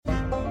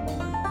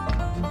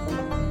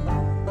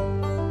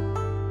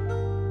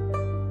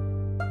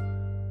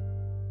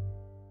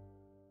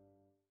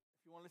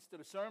listen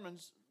to the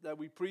sermons that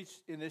we preach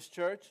in this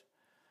church,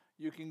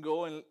 you can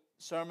go and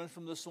Sermons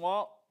from the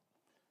Swamp.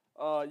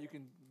 You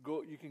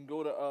can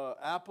go to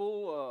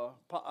Apple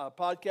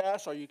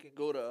podcast, or you can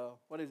go to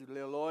what is it,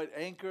 Lloyd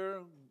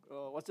Anchor?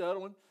 What's the other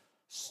one?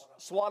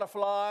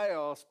 Spotify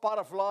or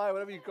Spotify,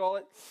 whatever you call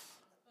it.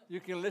 You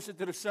can listen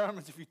to the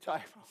sermons if you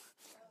type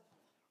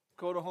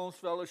Coda Homes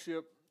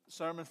Fellowship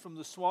Sermons from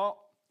the Swamp.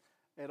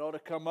 It ought to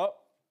come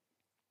up.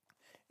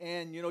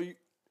 And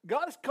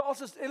God has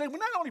called us, and we're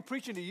not only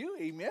preaching to you,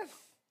 amen.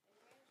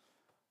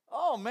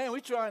 Oh man,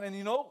 we're trying, and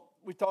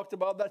we talked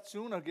about that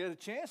soon. I'll get a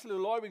chance,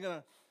 little Lord. We're going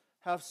to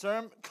have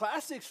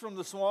classics from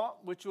the swamp,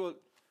 which will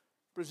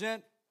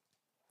present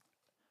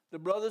the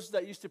brothers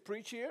that used to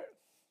preach here.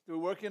 We're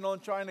working on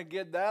trying to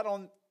get that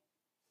on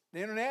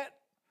the internet.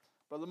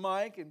 Brother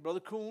Mike and Brother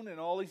Kuhn and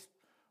all these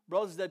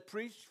brothers that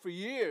preached for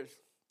years.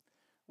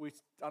 I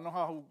don't know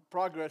how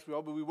progress we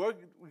are, but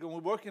we're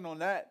working on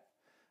that.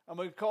 I'm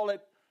going to call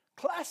it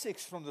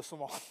Classics from the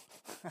Swamp.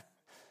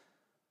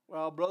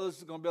 Well,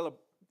 brothers are going to be able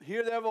to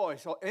hear their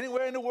voice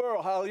anywhere in the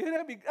world.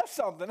 Hallelujah. That's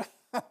something.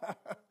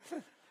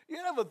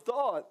 You never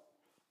thought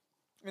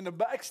in the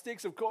back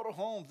sticks of Coda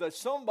Homes that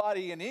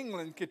somebody in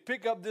England could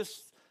pick up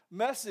this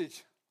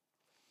message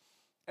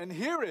and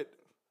hear it.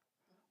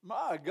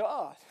 My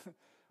God,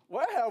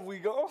 where have we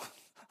gone?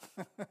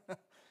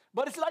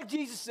 But it's like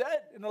Jesus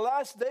said, in the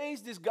last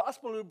days, this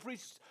gospel will be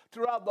preached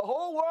throughout the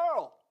whole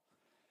world,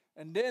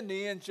 and then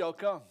the end shall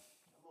come.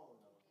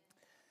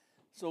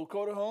 So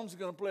Coda Homes is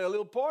going to play a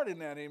little part in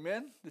that,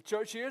 amen. The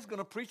church here is going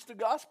to preach the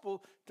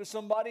gospel to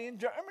somebody in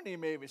Germany,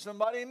 maybe,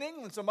 somebody in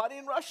England, somebody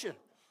in Russia.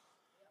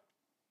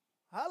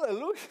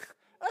 Hallelujah.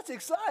 That's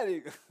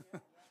exciting.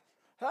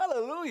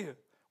 Hallelujah.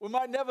 We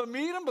might never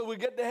meet him, but we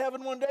get to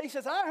heaven one day. He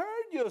says, I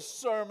heard your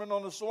sermon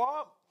on the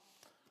swamp.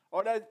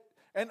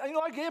 And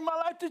I gave my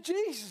life to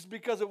Jesus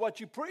because of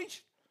what you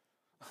preached.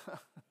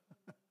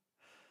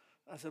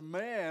 I said,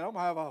 man, I'm going to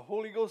have a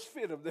Holy Ghost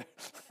fit up there.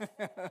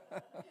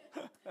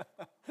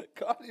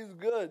 God is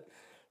good.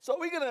 So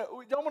we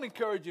want to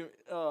encourage you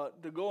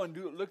to go and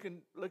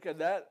look at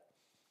that.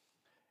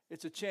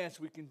 It's a chance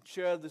we can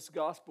share this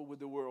gospel with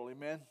the world.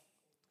 Amen.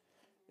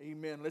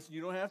 Amen. Listen,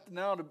 you don't have to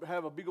now to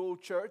have a big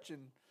old church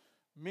and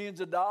millions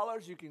of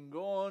dollars. You can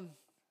go on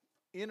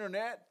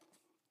internet.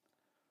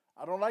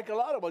 I don't like a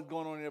lot of what's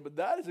going on here, but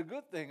that is a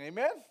good thing.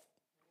 Amen.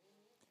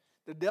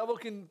 The devil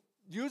can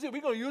use it.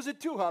 We're going to use it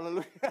too.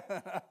 Hallelujah.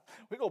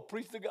 We're going to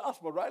preach the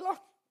gospel, right, Lord?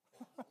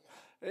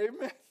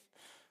 Amen.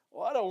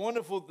 What a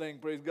wonderful thing,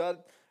 praise God.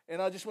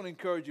 And I just want to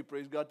encourage you,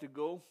 praise God, to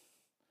go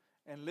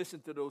and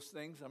listen to those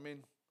things. I mean,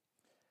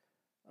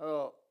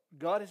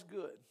 God is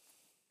good.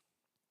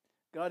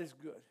 God is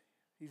good.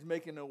 He's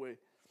making a way.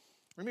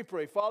 Let me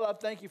pray. Father, I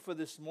thank you for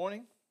this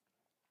morning.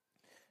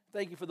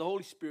 Thank you for the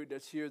Holy Spirit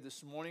that's here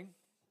this morning.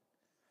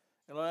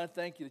 And Lord, I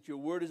thank you that your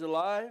word is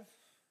alive.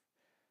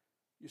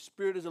 Your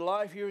spirit is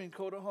alive here in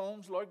Coda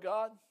Homes, Lord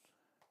God.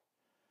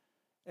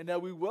 And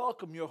that we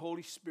welcome your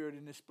Holy Spirit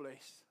in this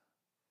place.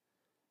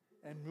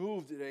 And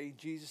move today in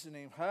Jesus'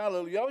 name.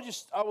 Hallelujah.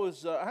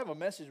 I have a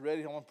message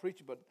ready. I want to preach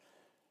it, but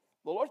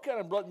the Lord kind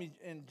of brought me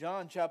in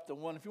John chapter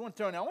 1. If you want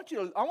to turn, I want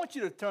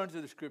you to turn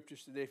to the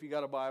scriptures today if you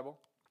got a Bible.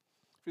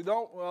 If you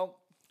don't, well,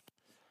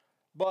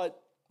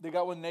 but they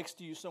got one next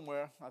to you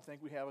somewhere. I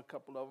think we have a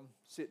couple of them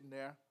sitting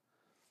there.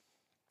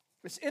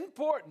 It's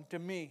important to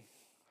me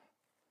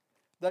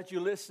that you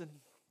listen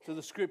to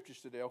the scriptures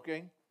today,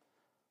 okay?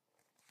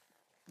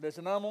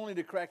 Listen, I'm only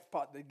the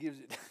crackpot that gives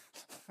it.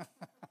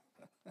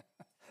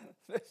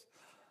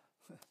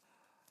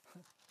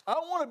 I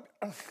want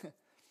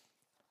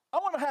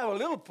to have a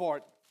little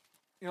part,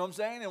 you know what I'm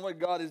saying, in what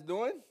God is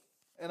doing.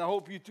 And I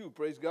hope you too,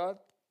 praise God.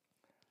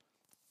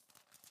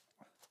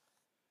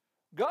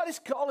 God is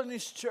calling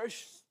His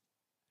church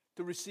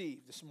to receive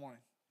this morning.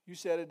 You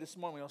said it this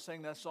morning. We all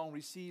sang that song,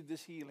 Receive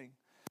This Healing.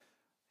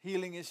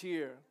 Healing is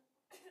here.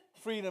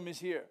 Freedom is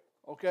here,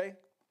 okay?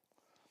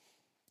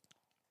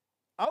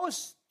 I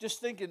was just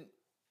thinking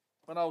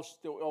when I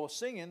was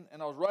singing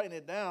and I was writing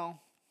it down.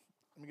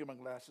 Let me get my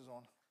glasses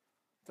on.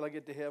 Till I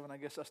get to heaven, I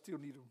guess I still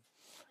need them.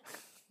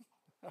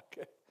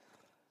 Okay.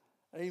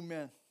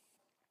 Amen.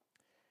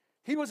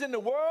 He was in the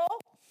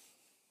world,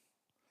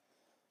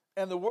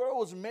 and the world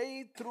was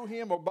made through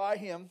him or by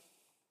him,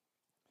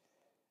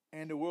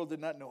 and the world did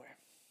not know him.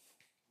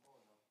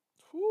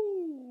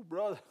 Whoo,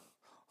 brother.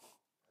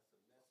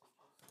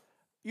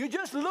 You're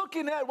just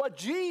looking at what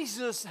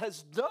Jesus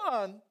has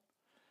done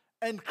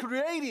and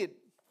created.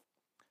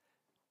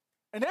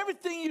 And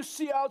everything you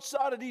see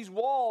outside of these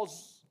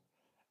walls,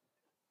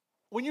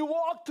 when you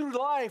walk through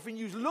life and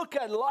you look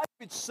at life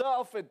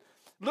itself and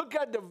look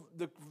at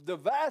the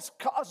vast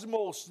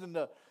cosmos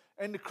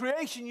and the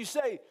creation, you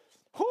say,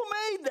 who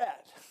made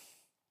that?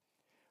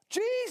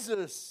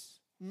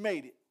 Jesus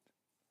made it.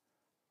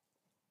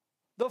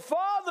 The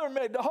Father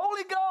made it, the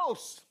Holy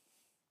Ghost.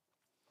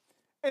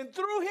 And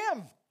through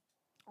him,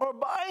 or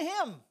by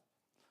him,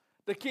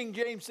 the King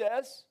James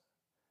says,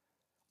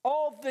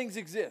 all things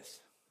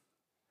exist.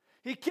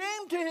 He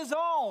came to his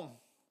own.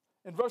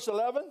 In verse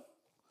 11,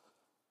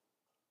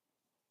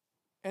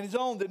 and his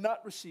own did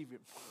not receive him.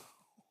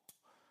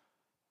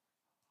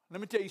 Let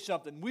me tell you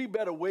something. We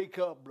better wake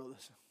up,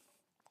 brothers.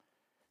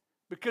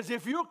 Because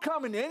if you're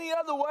coming any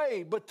other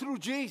way but through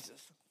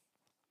Jesus,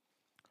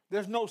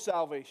 there's no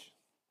salvation.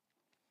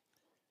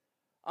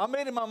 I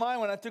made in my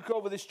mind when I took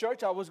over this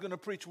church, I was going to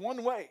preach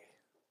one way.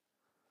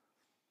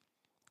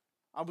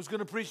 I was going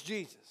to preach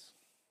Jesus.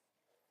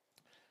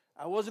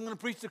 I wasn't going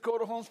to preach the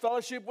Dakota Homes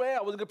Fellowship way.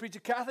 I wasn't going to preach the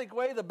Catholic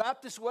way, the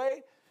Baptist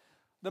way,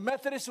 the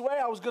Methodist way.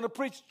 I was going to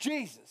preach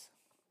Jesus.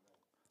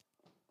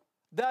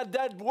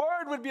 That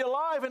word would be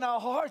alive in our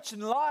hearts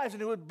and lives,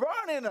 and it would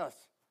burn in us.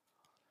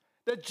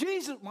 That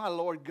Jesus, my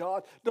Lord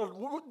God,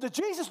 the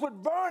Jesus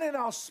would burn in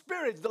our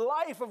spirits, the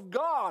life of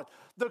God,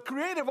 the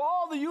creator of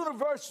all the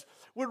universe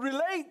would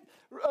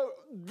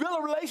build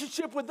a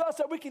relationship with us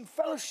that we can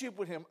fellowship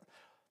with him.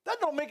 That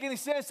don't make any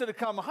sense to the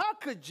common. How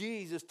could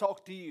Jesus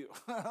talk to you?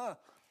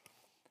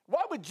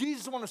 Why would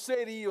Jesus want to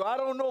say to you, I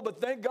don't know, but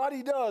thank God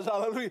he does.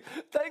 Hallelujah.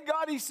 Thank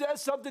God he says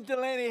something to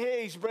Lanny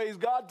Hayes, praise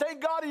God. Thank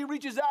God he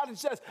reaches out and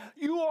says,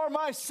 you are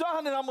my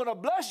son and I'm going to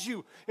bless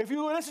you if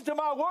you listen to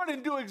my word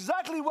and do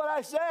exactly what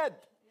I said.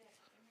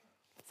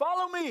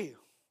 Follow me.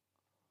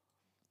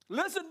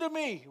 Listen to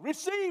me.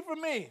 Receive from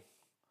me.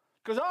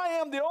 Because I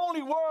am the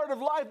only word of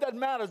life that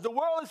matters. The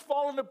world is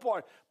falling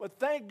apart. But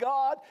thank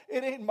God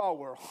it ain't my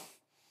world.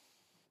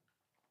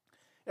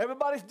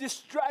 Everybody's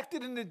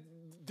distracted and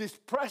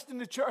depressed in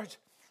the church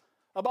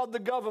about the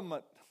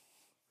government,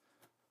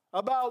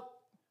 about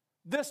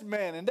this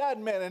man and that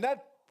man and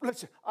that.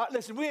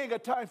 Listen, we ain't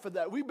got time for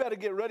that. We better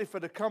get ready for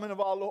the coming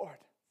of our Lord.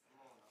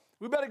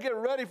 We better get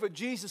ready for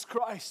Jesus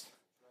Christ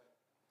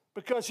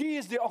because he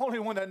is the only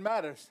one that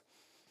matters.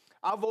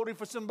 I voted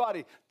for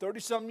somebody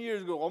 30-something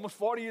years ago, almost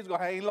 40 years ago.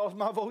 I ain't lost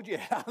my vote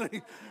yet.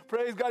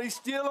 Praise God, he's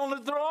still on the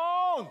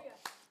throne.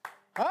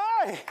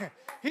 Hi.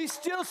 He's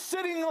still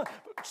sitting on,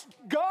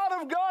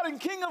 God of God and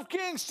King of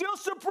Kings, still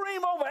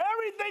supreme over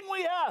everything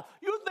we have.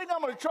 You think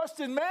I'm going to trust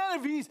in man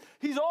if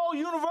he's all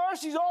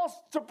universe, he's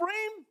all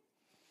supreme?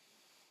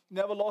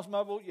 Never lost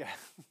my vote yet.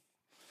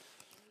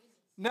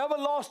 Never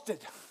lost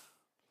it.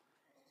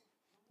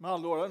 My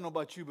Lord, I don't know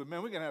about you, but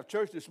man, we're going to have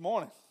church this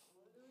morning.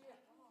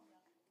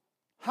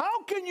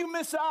 How can you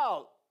miss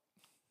out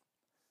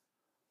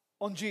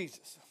on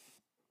Jesus?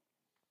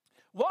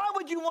 Why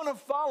would you want to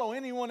follow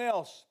anyone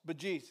else but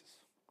Jesus?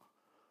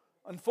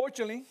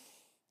 Unfortunately,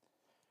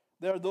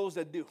 there are those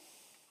that do.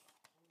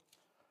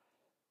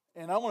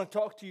 And I want to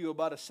talk to you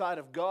about a side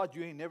of God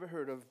you ain't never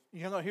heard of.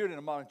 You're not hear it in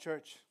a modern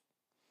church.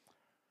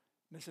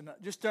 Listen,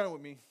 just turn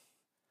with me.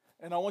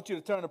 And I want you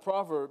to turn to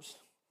Proverbs.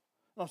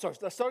 I'm sorry,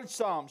 let's start in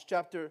Psalms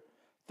chapter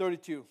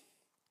 32.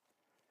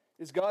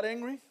 Is God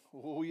angry?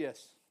 Oh,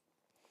 yes.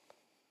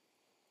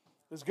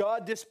 Is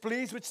God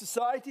displeased with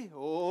society?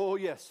 Oh,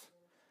 yes.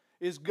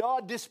 Is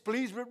God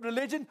displeased with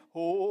religion?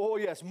 Oh,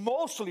 yes.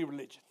 Mostly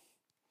religion.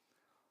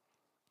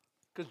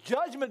 Because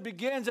judgment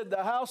begins at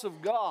the house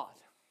of God.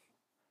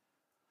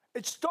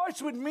 It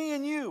starts with me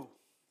and you.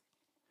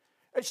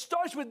 It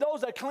starts with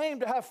those that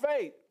claim to have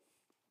faith.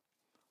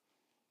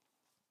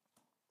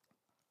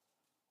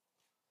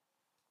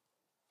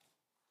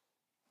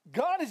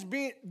 God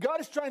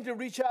is trying to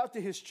reach out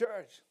to his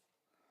church.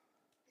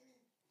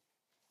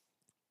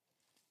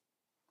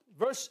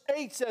 Verse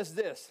 8 says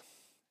this,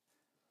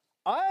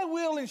 I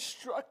will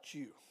instruct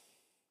you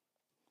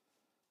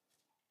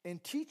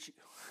and teach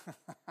you.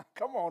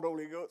 Come on,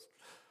 Holy Ghost.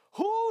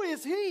 Who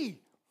is he?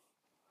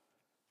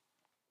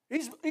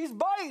 He's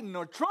Biden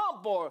or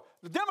Trump or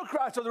the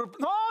Democrats or no,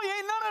 he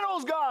ain't none of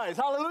those guys.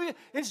 Hallelujah.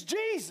 It's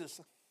Jesus.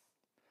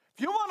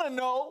 If you want to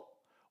know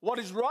what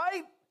is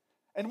right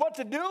and what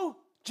to do,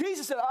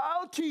 Jesus said,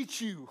 I'll teach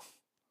you.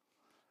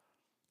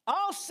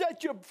 I'll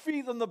set your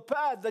feet on the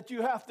path that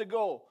you have to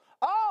go.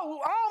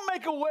 I'll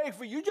make a way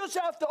for you. You just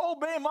have to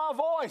obey my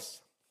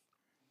voice.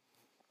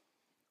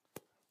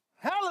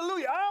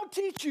 Hallelujah. I'll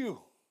teach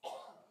you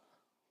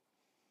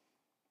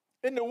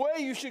in the way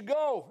you should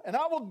go. And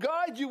I will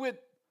guide you with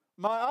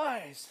my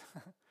eyes.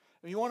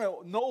 You want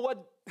to know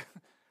what?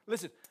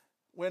 Listen,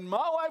 when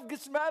my wife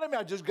gets mad at me,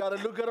 I just got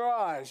to look at her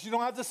eyes. You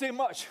don't have to say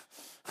much.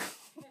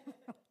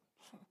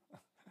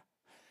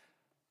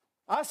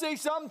 I say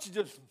something, she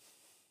just,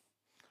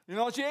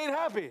 she ain't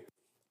happy.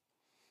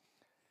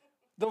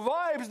 The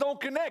vibes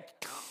don't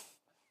connect.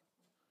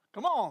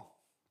 Come on.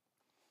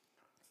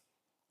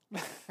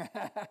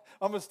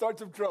 I'm going to start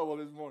some trouble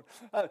this morning.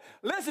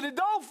 Listen, it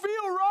don't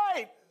feel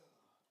right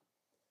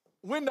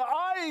when the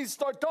eyes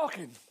start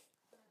talking.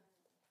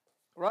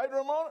 Right,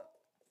 Ramona?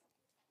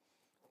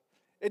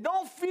 It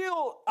don't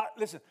feel,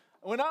 listen,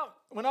 when I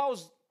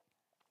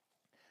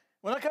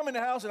come in the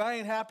house and I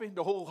ain't happy,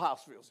 the whole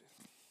house feels it.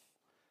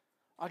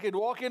 I could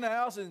walk in the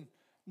house and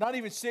not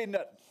even say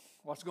nothing.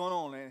 What's going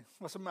on, Lanny?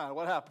 What's the matter?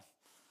 What happened?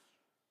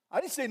 I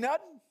didn't say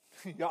nothing.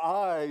 Your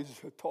eyes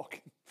are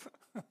talking.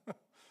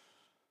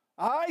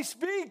 I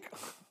speak.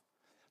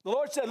 The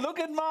Lord said, look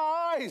at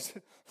my eyes.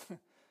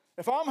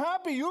 If I'm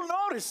happy, you'll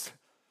notice.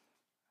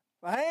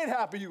 If I ain't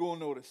happy, you're going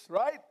to notice,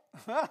 right?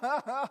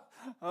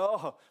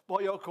 Oh, boy,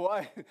 you're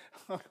quiet.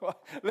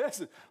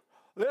 Listen,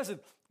 Listen,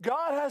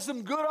 God has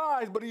some good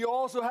eyes, but he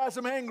also has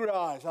some angry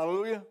eyes.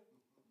 Hallelujah.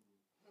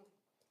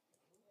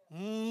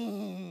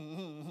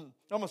 I'm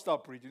going to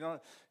stop preaching.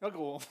 I'll go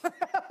home.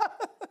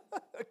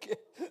 Okay.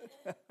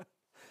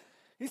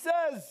 He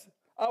says,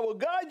 I will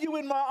guide you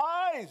in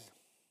my eyes.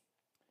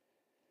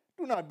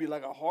 Do not be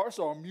like a horse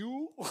or a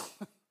mule.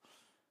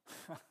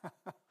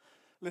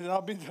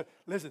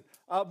 Listen,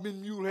 I've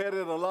been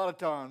mule-headed a lot of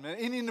times, man.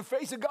 And in the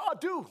face of God,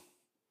 too.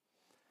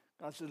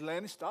 God says,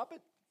 Lanny, stop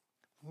it.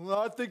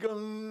 I think I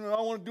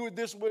want to do it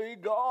this way,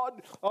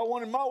 God. I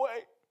want it my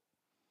way.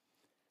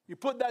 You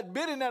put that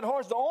bit in that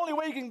horse. The only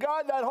way you can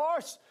guide that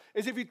horse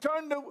is if you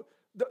turn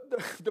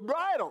the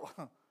bridle.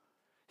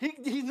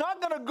 He's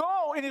not going to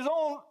go in his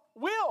own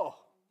will.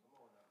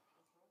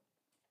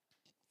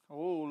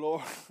 Oh,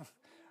 Lord.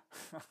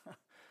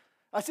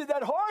 I said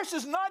that horse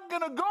is not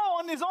going to go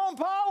on his own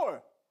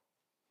power.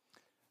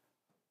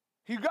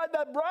 You got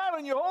that bridle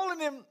and you're holding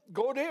him,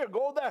 go there,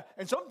 go there.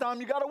 And sometimes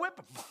you got to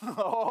whip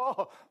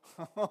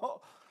him.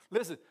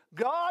 Listen,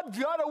 God's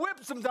got to whip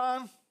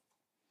sometimes.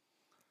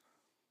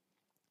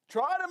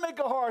 Try to make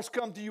a horse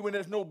come to you when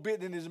there's no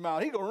bit in his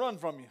mouth. He's going to run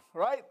from you,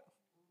 right?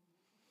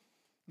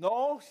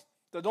 No,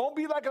 don't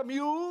be like a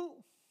mule,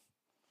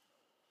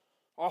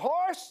 a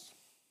horse,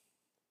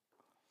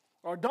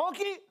 or a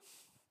donkey.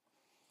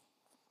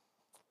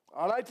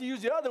 I like to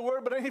use the other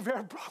word, but it ain't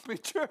very proper in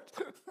church.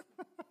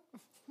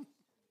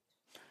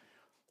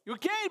 You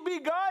can't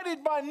be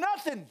guided by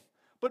nothing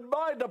but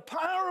by the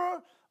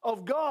power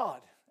of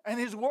God and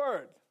his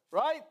word,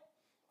 right?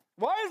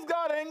 Why is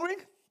God angry?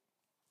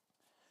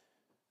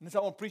 And this I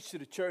want to preach to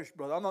the church,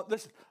 brother.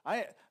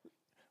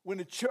 When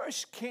the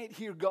church can't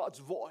hear God's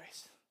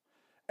voice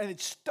and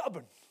it's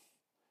stubborn,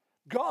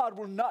 God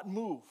will not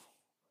move.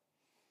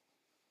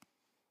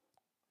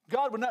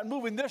 God will not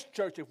move in this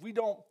church if we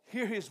don't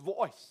hear his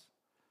voice.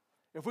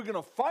 If we're going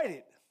to fight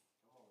it.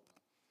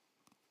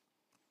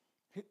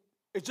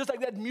 It's just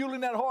like that mule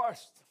and that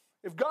horse.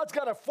 If God's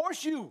got to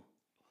force you,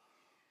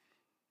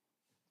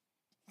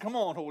 come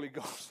on, Holy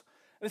Ghost.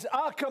 Listen,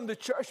 I come to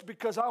church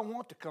because I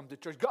want to come to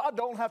church. God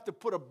don't have to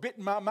put a bit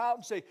in my mouth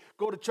and say,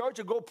 go to church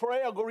or go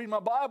pray or go read my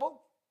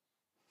Bible.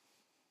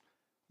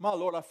 My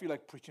Lord, I feel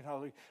like preaching.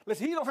 Hallelujah.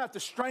 Listen, he don't have to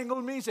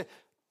strangle me and say,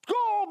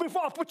 go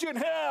before I put you in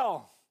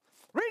hell.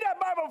 Read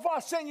that Bible before I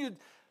send you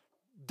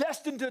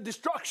destined to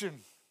destruction.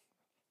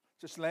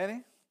 Just,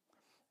 Lanny,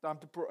 time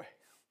to pray.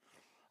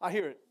 I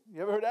hear it.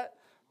 You ever heard that?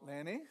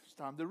 Lanny, it's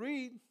time to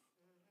read.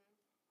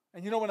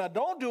 And you know, when I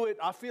don't do it,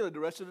 I feel it the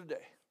rest of the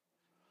day.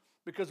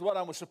 Because what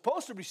I was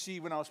supposed to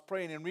receive when I was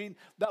praying and reading,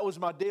 that was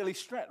my daily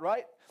strength,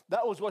 right?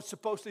 That was what's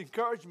supposed to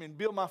encourage me and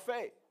build my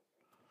faith.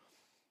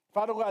 If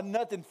I don't got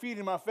nothing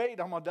feeding my faith,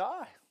 I'm going to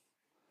die.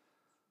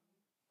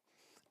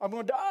 I'm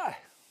going to die,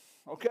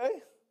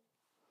 okay?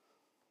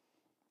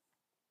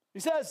 He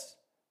says,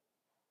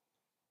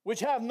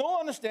 which have no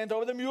understanding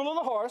over the mule or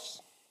the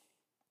horse,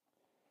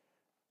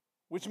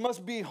 which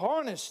must be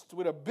harnessed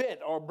with a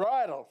bit or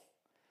bridle,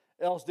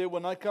 else they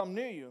will not come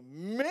near you.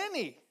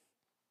 Many,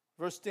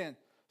 verse 10,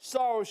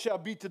 sorrow shall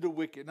be to the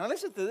wicked. Now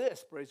listen to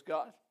this, praise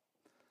God.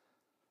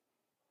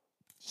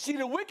 See,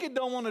 the wicked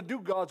don't want to do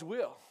God's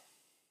will.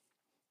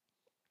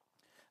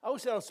 I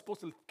always said I was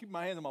supposed to keep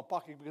my hands in my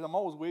pocket because I'm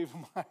always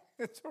waving my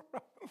hands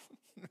around.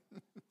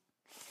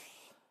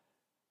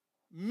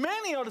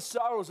 Many are the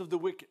sorrows of the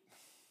wicked.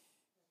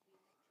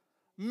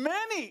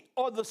 Many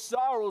are the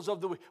sorrows of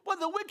the wicked. Well,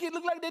 the wicked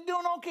look like they're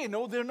doing okay.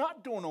 No, they're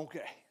not doing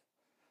okay.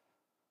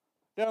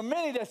 There are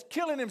many that's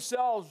killing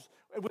themselves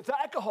with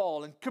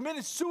alcohol and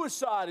committing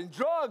suicide and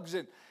drugs.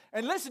 And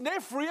listen,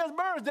 they're free as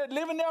birds. They're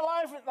living their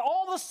life and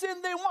all the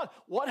sin they want.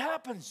 What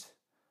happens?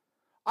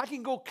 I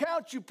can go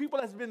count you people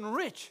that's been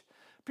rich.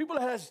 People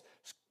that has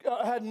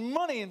had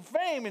money and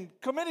fame and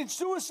committing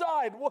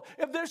suicide. Well,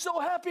 if they're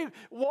so happy,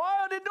 why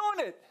are they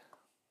doing it?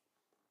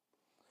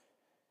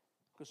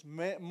 Because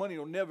money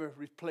will never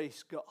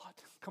replace God.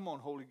 Come on,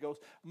 Holy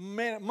Ghost.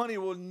 Money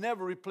will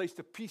never replace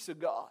the peace of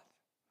God.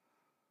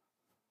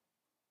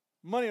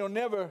 Money will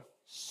never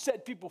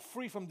set people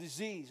free from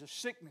disease or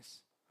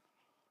sickness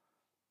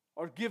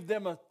or give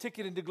them a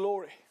ticket into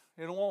glory.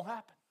 It won't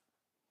happen.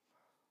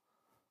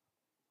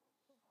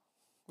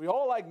 We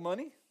all like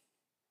money,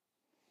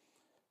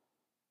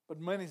 but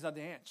money's not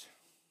the answer.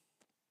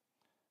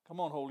 Come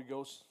on, Holy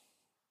Ghost.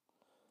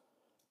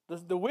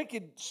 The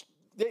wicked,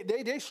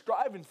 they're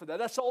striving for that.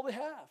 That's all they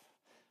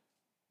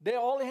have.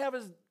 All they have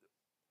is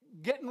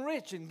getting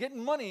rich and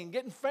getting money and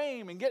getting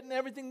fame and getting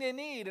everything they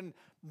need and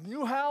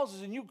new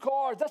houses and new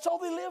cars. That's all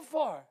they live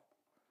for.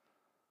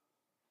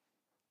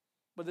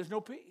 But there's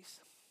no peace.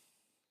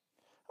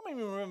 How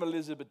many of you remember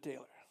Elizabeth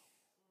Taylor?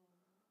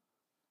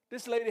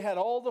 This lady had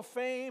all the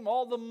fame,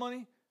 all the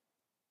money.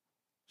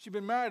 She'd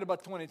been married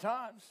about 20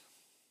 times.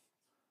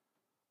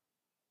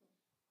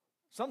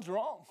 Something's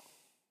wrong.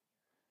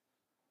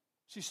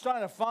 She's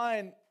trying to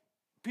find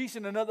peace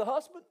in another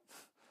husband.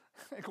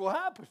 Like, what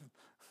happened?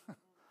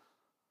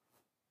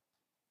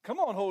 Come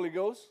on, Holy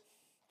Ghost.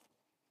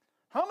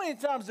 How many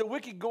times the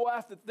wicked go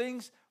after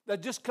things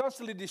that just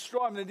constantly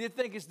destroy them and they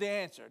think it's the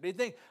answer? They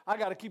think, I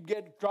got to keep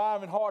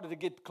driving harder to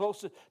get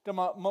closer to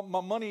my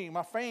money,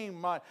 my fame,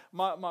 my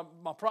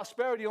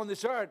prosperity on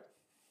this earth.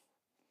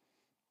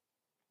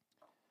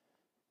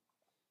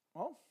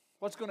 Well,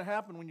 what's going to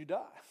happen when you die?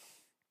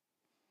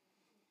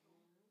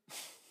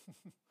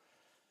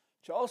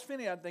 Charles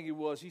Finney, I think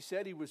he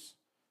said he was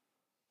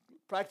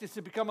practicing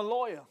to become a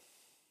lawyer.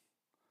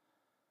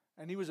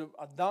 And he was a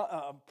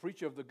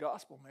preacher of the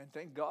gospel, man.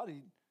 Thank God.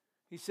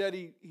 He said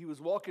he was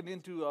walking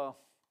into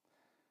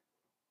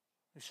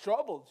his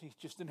troubles. He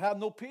just didn't have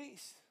no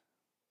peace.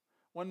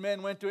 One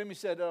man went to him. He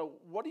said,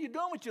 what are you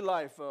doing with your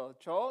life,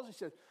 Charles? He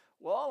said,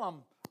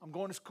 well, I'm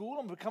going to school.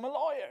 I'm going to become a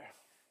lawyer.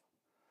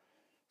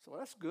 So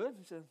that's good.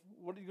 He said,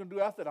 what are you going to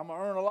do after that? I'm going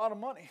to earn a lot of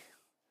money.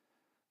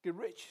 Get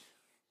rich.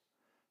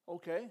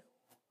 Okay.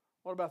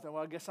 What about that?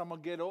 Well, I guess I'm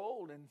going to get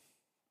old and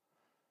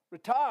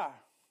retire.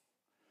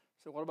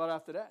 So what about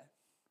after that?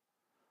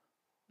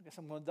 I guess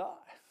I'm going to die.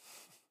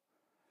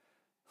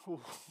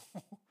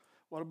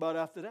 What about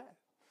after that?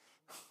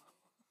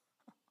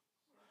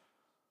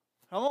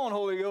 Come on,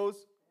 Holy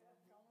Ghost.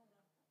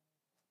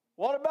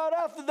 What about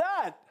after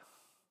that?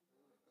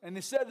 And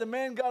he said the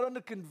man got under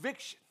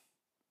conviction.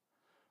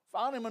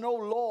 Found him an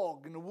old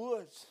log in the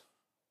woods.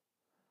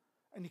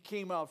 And he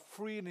came out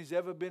free than he's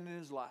ever been in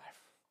his life.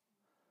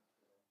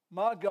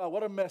 My God,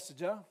 what a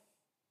message, huh?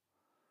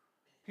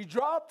 He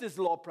dropped his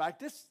law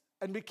practice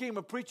and became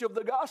a preacher of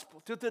the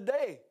gospel. To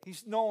today,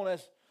 he's known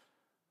as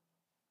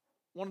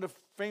one of the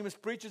famous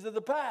preachers of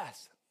the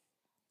past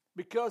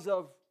because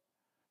of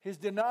his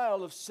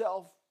denial of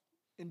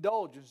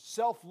self-indulgence,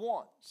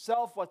 self-want,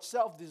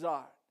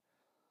 self-desire.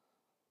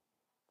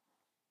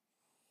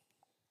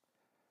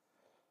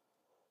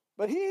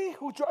 But he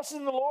who trusts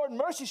in the Lord,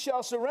 mercy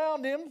shall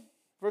surround him.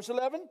 Verse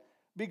 11,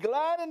 be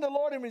glad in the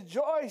Lord and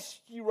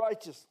rejoice, ye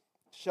righteous.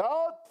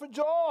 Shout for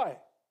joy.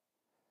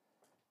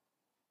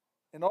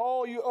 And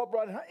all you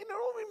upright, you know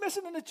what we're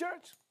missing in the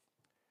church?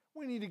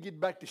 We need to get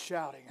back to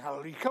shouting.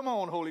 Hallelujah. Come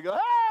on, Holy Ghost.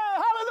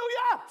 Hey,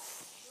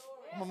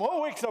 hallelujah. I'm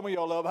more weak, some of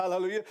y'all love.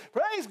 Hallelujah.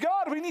 Praise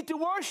God. We need to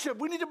worship.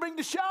 We need to bring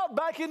the shout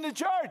back in the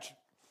church.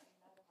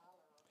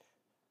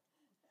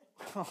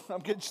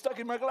 I'm getting stuck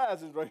in my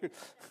glasses right here.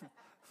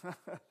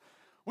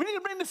 We need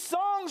to bring the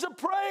songs of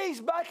praise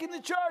back in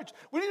the church.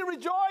 We need to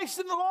rejoice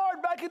in the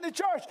Lord back in the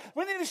church.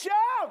 We need to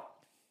shout.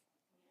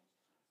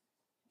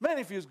 Man,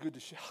 it feels good to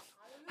shout.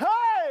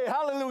 Hey,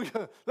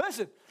 hallelujah.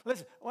 Listen.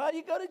 Well,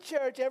 you go to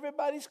church,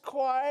 everybody's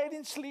quiet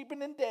and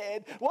sleeping and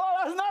dead. Well,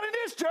 that's not in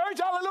this church.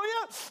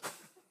 Hallelujah.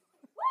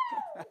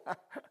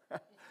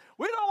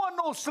 We don't want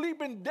no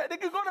sleeping dead. They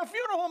can go to a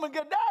funeral home and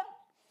get that.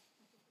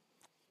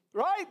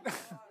 Right?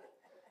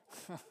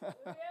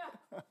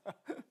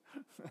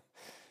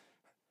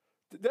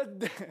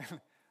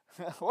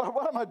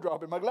 What am I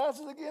dropping? My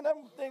glasses again?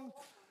 Everything.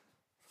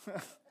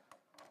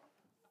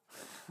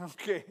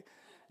 Okay.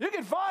 You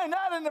can find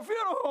that in the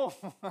funeral home.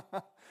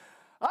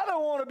 I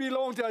don't want to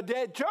belong to a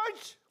dead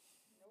church.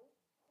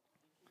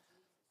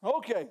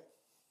 Okay.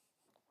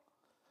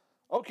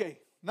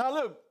 Now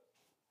look.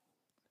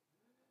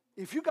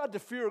 If you got the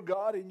fear of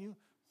God in you,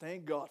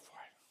 thank God for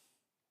it.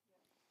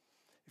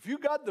 If you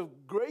got the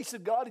grace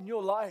of God in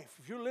your life,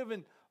 if you're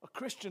living a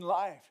Christian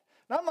life.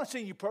 Now I'm not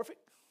saying you're perfect.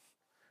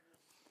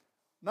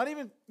 Not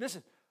even,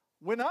 listen,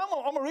 when I'm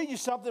going to read you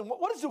something,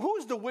 who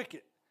is the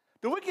wicked?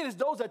 The wicked is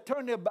those that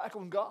turn their back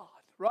on God,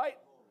 right?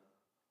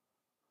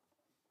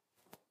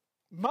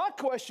 My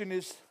question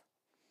is,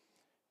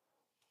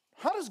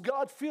 how does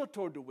God feel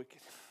toward the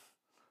wicked?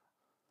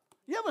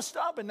 You ever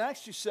stop and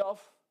ask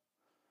yourself,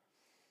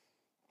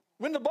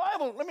 when the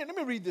Bible, let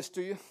me read this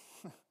to you.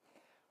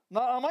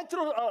 Now, I might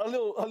throw a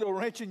little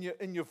wrench in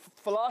your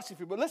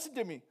philosophy, but listen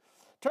to me.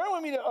 Turn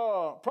with me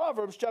to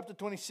Proverbs chapter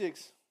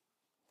 26.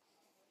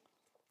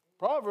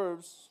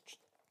 Proverbs,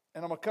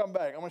 and I'm going to come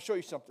back. I'm going to show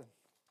you something.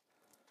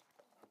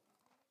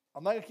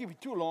 I'm not going to keep you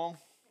too long.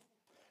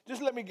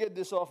 Just let me get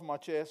this off my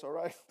chest, all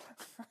right?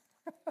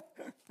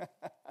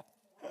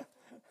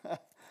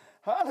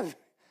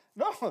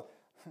 No.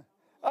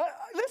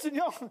 Listen,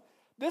 y'all.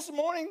 This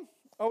morning,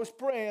 I was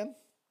praying.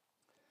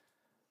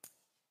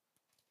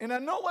 And I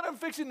know what I'm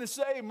fixing to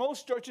say.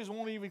 Most churches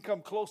won't even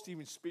come close to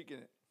even speaking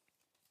it.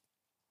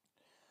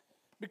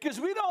 Because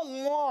we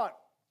don't want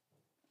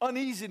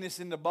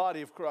uneasiness in the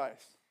body of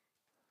Christ.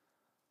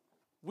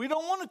 We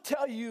don't want to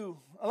tell you,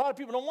 a lot of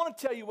people don't want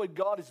to tell you what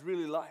God is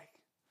really like.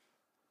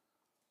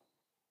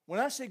 When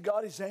I say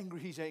God is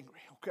angry, He's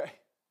angry, okay?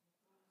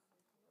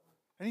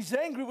 And He's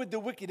angry with the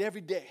wicked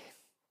every day.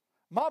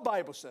 My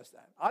Bible says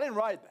that. I didn't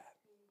write that.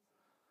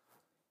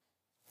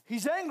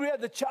 He's angry at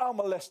the child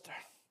molester.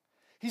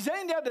 He's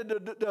angry at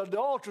the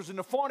adulterers and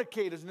the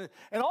fornicators and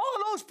all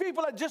of those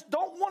people that just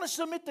don't want to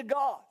submit to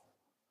God.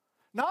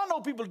 Now, I know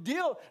people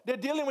they're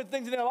dealing with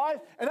things in their life,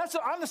 and I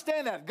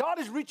understand that. God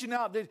is reaching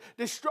out.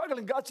 They're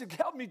struggling. God said,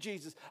 help me,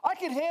 Jesus. I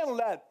can handle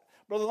that,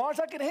 Brother Lawrence.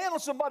 I can handle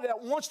somebody that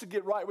wants to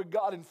get right with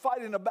God and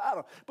fight in a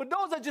battle. But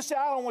those that just say,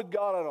 I don't want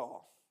God at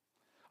all.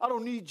 I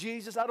don't need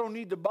Jesus. I don't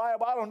need the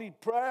Bible. I don't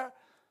need prayer.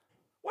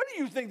 Where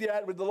do you think they're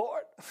at with the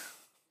Lord?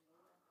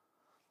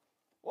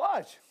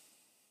 Watch.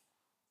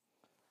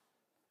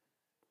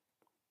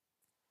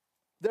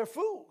 They're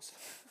fools.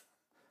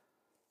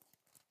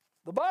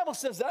 The Bible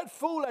says that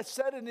fool that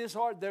said in his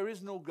heart, there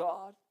is no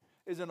God,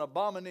 is an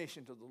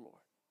abomination to the Lord.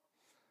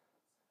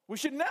 We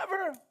should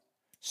never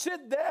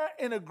sit there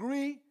and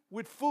agree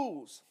with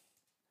fools.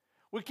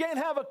 We can't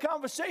have a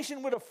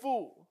conversation with a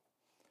fool.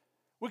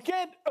 We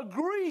can't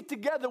agree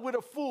together with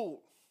a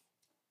fool.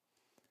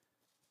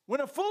 When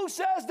a fool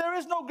says there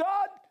is no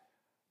God,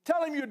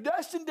 tell him you're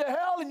destined to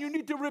hell and you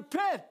need to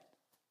repent.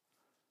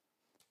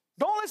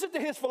 Don't listen to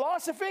his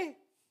philosophy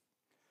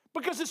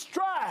because it's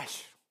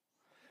trash.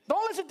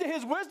 Don't listen to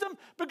his wisdom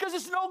because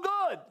it's no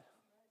good.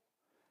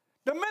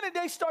 The minute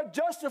they start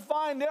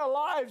justifying their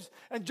lives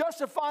and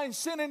justifying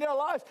sin in their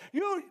lives,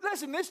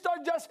 they start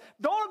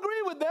don't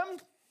agree with them.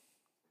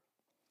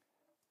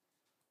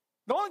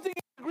 The only thing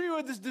you agree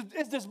with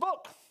is this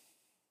book.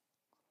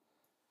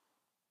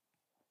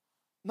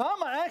 Now I'm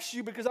going to ask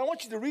you because I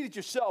want you to read it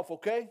yourself,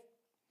 okay?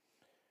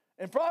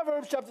 In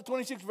Proverbs chapter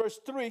 26, verse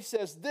 3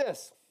 says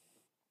this.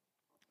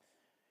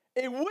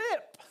 A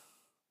whip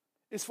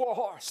is for a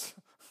horse.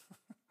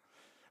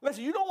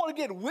 Listen, you don't want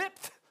to get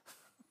whipped.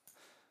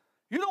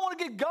 You don't want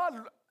to get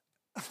God.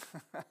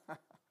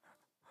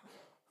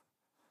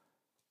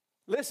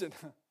 Listen,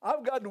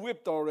 I've gotten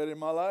whipped already in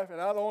my life, and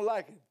I don't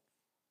like it.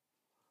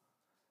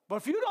 But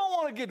if you don't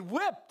want to get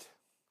whipped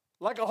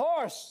like a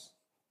horse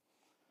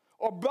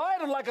or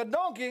bridled like a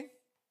donkey,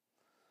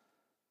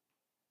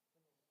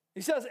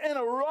 he says, and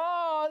a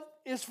rod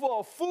is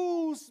for a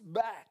fool's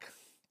back.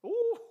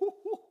 Ooh,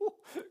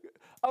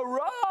 a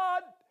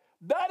rod,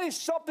 that is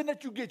something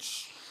that you get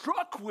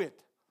struck with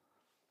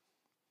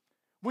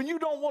when you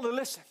don't want to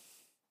listen,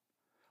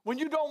 when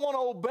you don't want to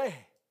obey.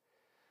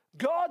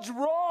 God's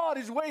rod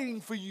is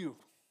waiting for you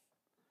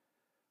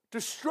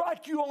to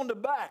strike you on the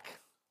back.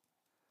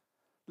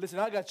 Listen,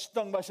 I got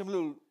stung by some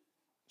little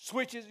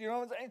switches, you know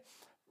what I'm saying?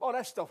 Oh,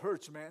 that stuff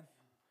hurts, man.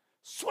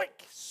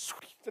 Swick,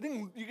 swick.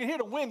 You can hear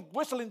the wind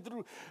whistling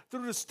through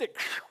the stick.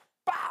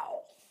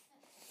 Bow.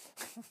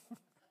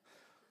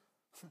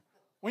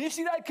 When you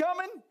see that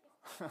coming,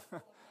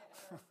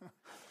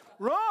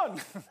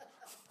 run.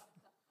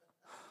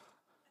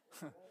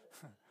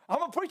 I'm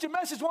going to preach a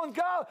message one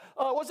guy,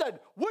 what's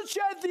that?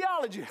 Woodshed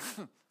theology.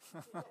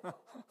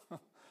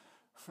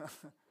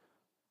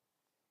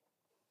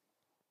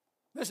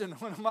 Listen,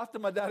 when after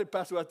my daddy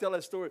passed away, I tell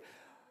that story.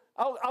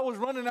 I was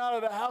running out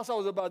of the house. I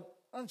was about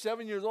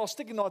 7 years old,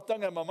 sticking my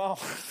tongue in my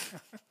mouth.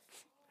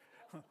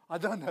 I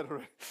done that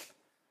already.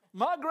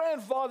 My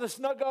grandfather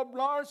snuck up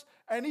Lawrence,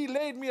 and he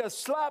laid me a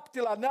slap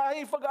till I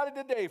ain't forgot it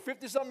today,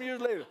 50-something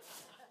years later.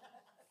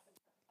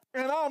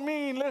 And I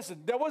mean,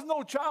 listen, there was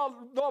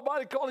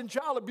nobody calling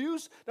child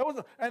abuse.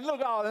 And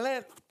look,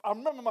 I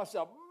remember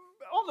myself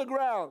on the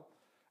ground.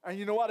 And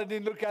you know what? I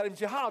didn't look at him and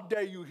say, how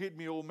dare you hit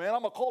me, old man?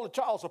 I'm going to call the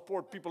child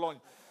support people on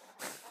you.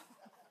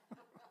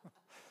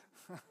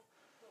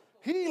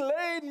 He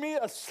laid me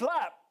a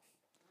slap.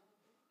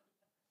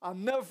 I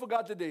never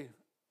forgot the day.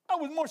 I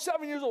was more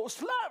 7 years old.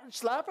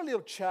 Slap a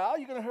little child.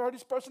 You're going to hurt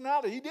his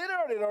personality. He did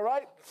hurt it, all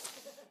right?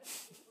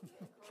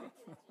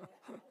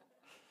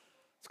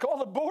 It's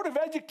called the Board of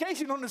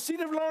Education on the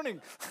seat of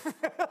learning.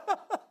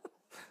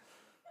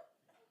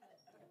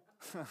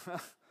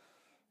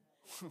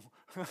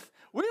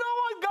 We don't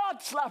want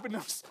God slapping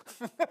us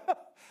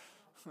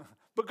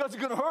because it's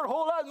going to hurt a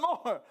whole lot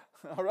more,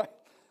 all right?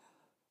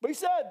 But he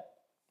said,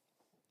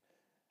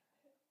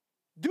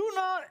 do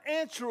not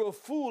answer a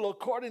fool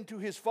according to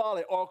his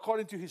folly or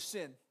according to his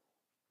sin.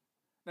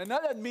 Now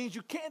that means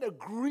you can't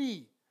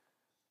agree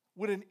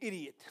with an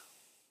idiot.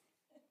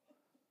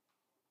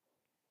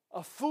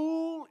 A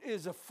fool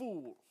is a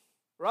fool,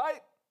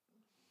 right?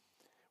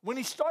 When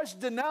he starts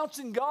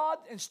denouncing God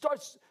and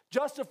starts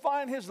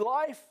justifying his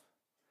life,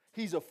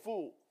 he's a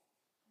fool.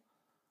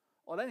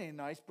 Oh, that ain't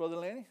nice, Brother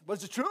Lanny. But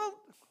it's the truth.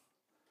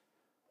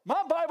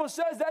 My Bible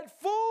says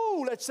that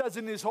fool that says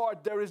in his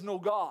heart there is no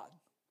God.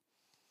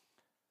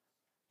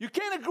 You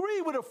can't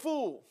agree with a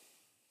fool.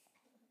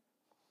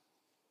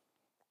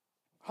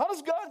 How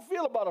does God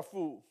feel about a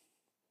fool?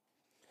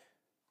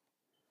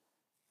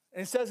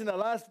 And it says in the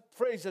last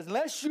phrase, it says,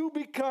 unless you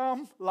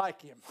become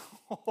like him.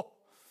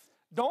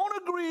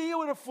 Don't agree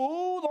with a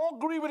fool. Don't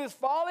agree with his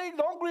folly.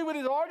 Don't agree with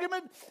his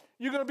argument.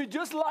 You're going to be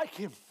just like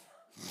him.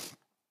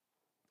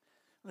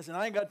 Listen,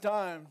 I ain't got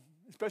time,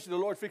 especially the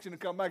Lord fixing to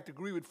come back, to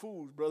agree with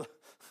fools, brother.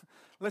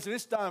 Listen,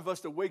 it's time for us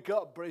to wake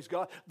up, praise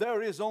God.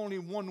 There is only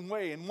one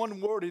way and one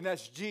word, and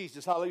that's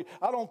Jesus. Hallelujah.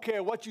 I don't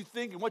care what you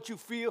think and what you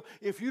feel.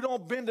 If you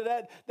don't bend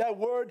to that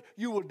word,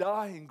 you will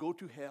die and go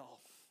to hell.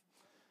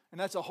 And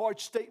that's a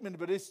hard statement,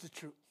 but it's the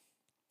truth.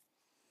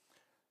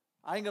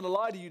 I ain't going to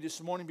lie to you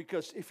this morning,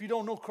 because if you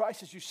don't know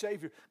Christ as your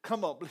Savior,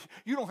 come up.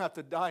 You don't have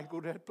to die and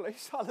go to that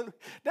place. Hallelujah.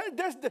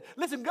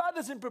 Listen, God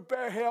doesn't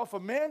prepare hell for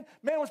man.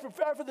 Man was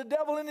prepared for the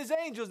devil and his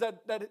angels,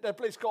 that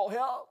place called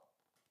hell.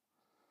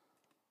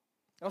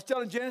 I was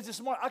telling Janice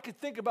this morning, I could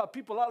think about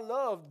people I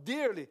love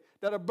dearly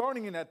that are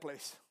burning in that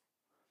place.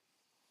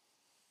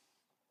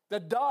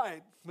 that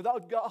died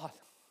without God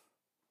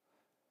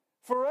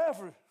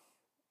forever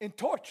in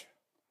torture.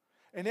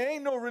 And there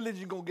ain't no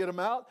religion going to get them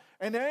out.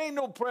 And there ain't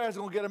no prayers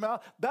going to get them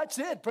out. That's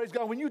it. Praise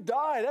God. When you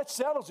die, that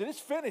settles it. It's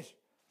finished.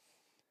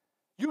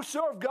 You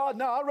serve God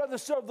now. I'd rather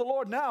serve the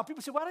Lord now.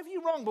 People say, what if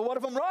you're wrong? But what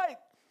if I'm right?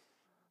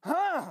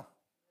 Huh?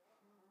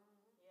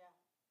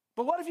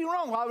 But what if you're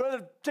wrong? Well, I'd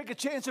rather take a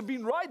chance of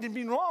being right than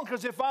being wrong,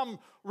 because if I'm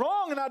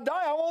wrong and I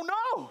die, I won't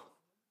know.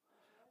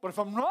 But if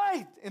I'm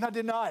right and I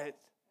deny it,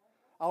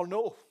 I'll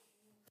know.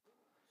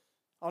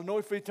 I'll know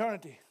it for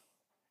eternity,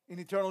 in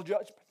eternal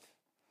judgment.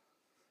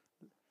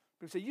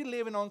 People say, you're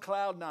living on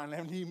cloud nine.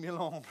 Leave me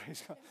alone,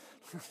 praise God.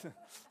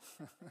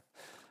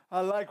 I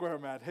like where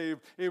I'm at. Hey,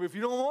 if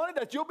you don't want it,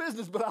 that's your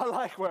business, but I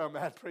like where I'm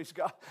at, praise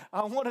God.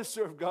 I want to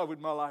serve God with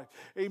my life.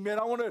 Amen.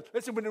 I want to,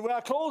 listen, when I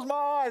close my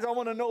eyes, I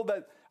want to know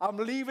that I'm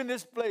leaving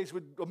this place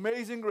with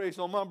amazing grace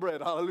on my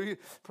bread. Hallelujah.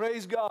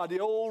 Praise God, the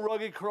old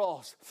rugged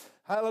cross.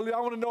 Hallelujah. I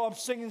want to know I'm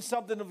singing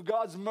something of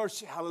God's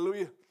mercy.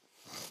 Hallelujah.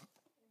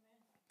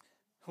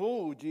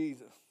 Oh,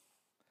 Jesus.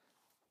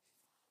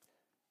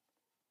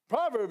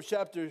 Proverbs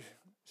chapter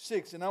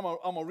 6, and I'm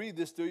going to read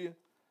this to you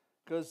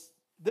because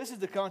this is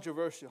the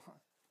controversial.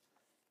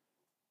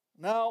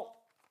 Now,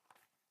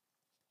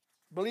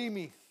 believe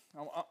me,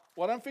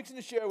 what I'm fixing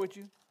to share with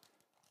you,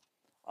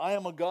 I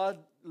am a God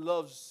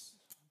loves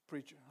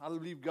preacher. I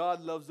believe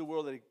God loves the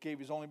world that He gave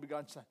His only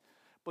begotten Son.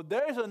 But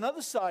there is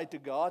another side to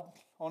God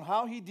on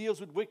how He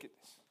deals with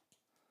wickedness.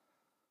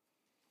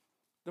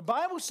 The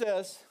Bible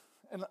says,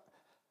 and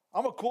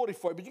I'm going to quote it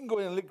for you, but you can go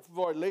in and look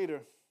for it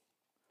later.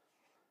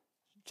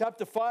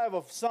 Chapter 5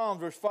 of Psalm,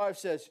 verse 5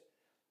 says,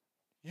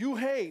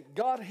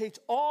 God hates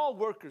all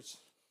workers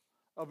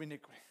of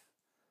iniquity.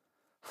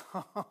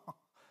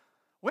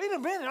 Wait a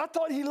minute, I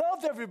thought He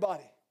loved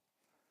everybody.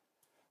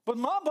 But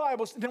my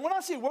Bible, then when I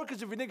say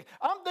workers of iniquity,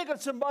 I'm thinking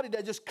of somebody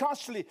that just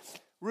constantly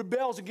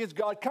rebels against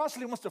God,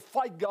 constantly wants to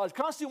fight God,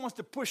 constantly wants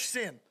to push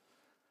sin.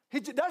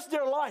 That's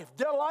their life.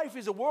 Their life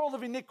is a world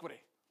of iniquity.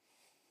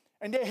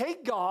 And they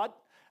hate God,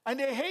 and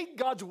they hate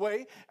God's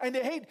way, and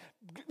they hate,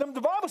 the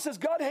Bible says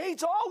God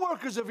hates all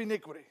workers of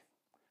iniquity.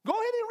 Go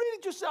ahead and read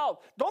it yourself.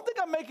 Don't think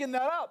I'm making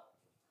that up.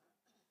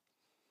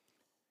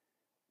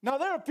 Now,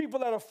 there are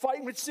people that are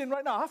fighting with sin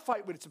right now. I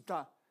fight with it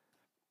sometimes.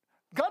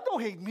 God don't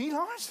hate me,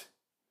 Lawrence.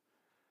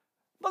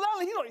 But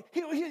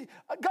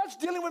God's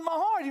dealing with my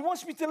heart. He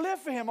wants me to live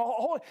for Him.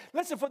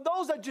 Listen, for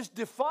those that just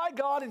defy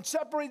God and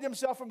separate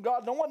themselves from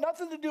God, don't want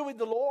nothing to do with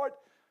the Lord,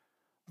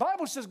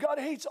 Bible says God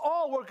hates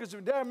all workers.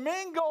 Their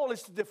main goal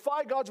is to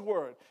defy God's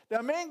word.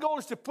 Their main goal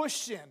is to push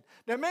sin.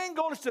 Their main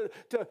goal is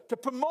to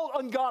promote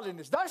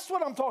ungodliness. That's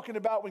what I'm talking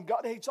about when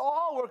God hates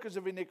all workers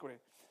of iniquity.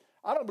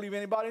 I don't believe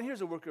anybody in here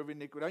is a worker of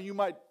iniquity. Now, you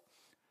might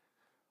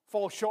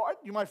fall short.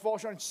 You might fall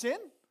short in sin.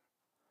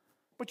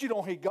 But you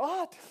don't hate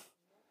God.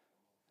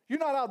 You're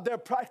not out there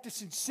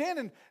practicing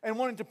sin and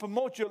wanting to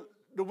promote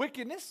the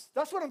wickedness.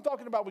 That's what I'm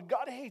talking about when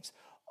God hates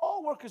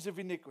all workers of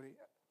iniquity.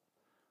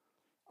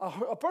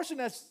 A person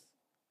that's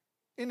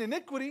in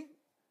iniquity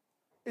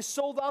is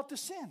sold out to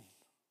sin.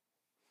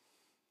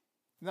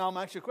 Now I'm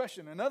asking you a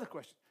question, another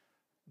question.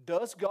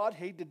 Does God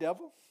hate the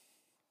devil?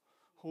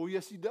 Oh,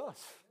 yes, He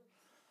does.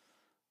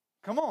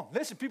 Come on,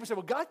 listen, people say,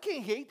 well, God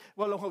can't hate.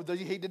 Well, does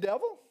He hate the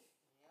devil?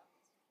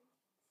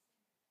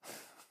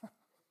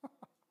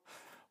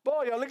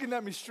 Boy, y'all looking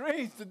at me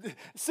strange.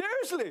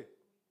 Seriously.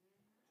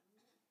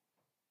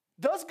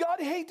 Does God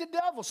hate the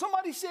devil?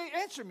 Somebody say,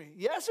 answer me.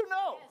 Yes or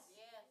no?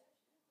 Yes.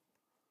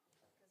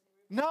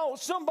 Now,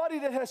 somebody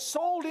that has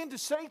sold into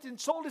Satan,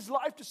 sold his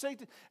life to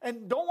Satan,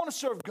 and don't want to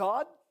serve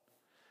God,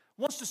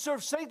 wants to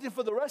serve Satan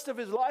for the rest of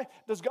his life,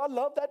 does God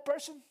love that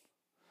person?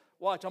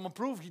 Watch, I'm going to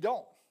prove He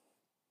don't.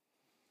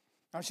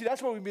 Now, see,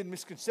 that's where we've been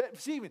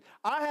misconceiving.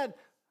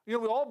 We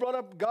all brought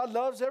up God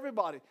loves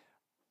everybody.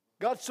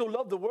 God so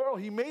loved the world,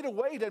 He made a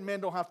way that men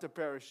don't have to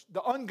perish,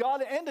 the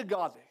ungodly and the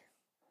godly.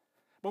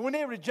 But when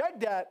they reject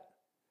that,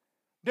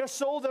 they're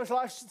sold their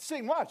lives to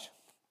sin. Watch.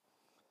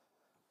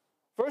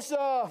 Verse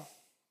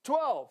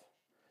 12.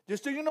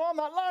 Just so you know, I'm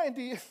not lying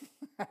to you.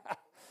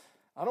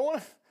 I don't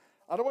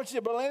want you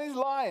to, but Lenny's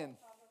lying.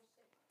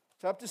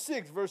 Chapter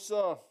 6, verse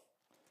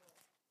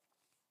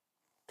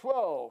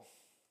 12.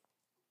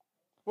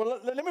 Well,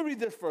 let me read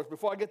this first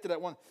before I get to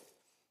that one.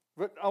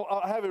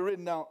 I'll have it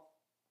written down.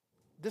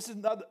 This is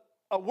not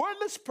a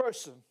wordless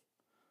person,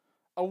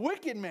 a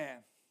wicked man,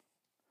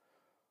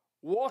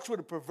 walks with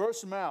a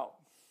perverse mouth.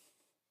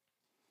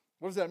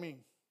 What does that mean?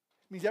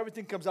 It means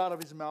everything comes out of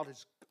his mouth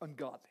is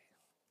ungodly.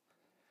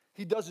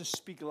 He doesn't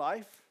speak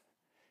life.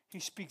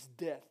 He speaks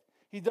death.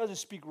 He doesn't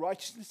speak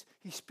righteousness.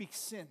 He speaks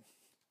sin.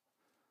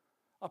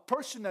 A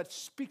person that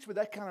speaks with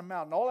that kind of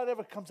mouth, and all that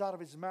ever comes out of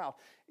his mouth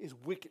is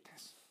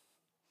wickedness.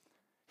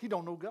 He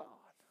don't know God.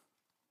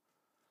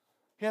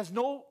 He has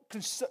no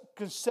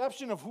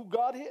conception of who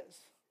God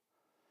is.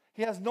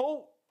 He has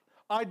no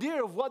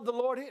idea of what the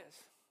Lord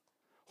is,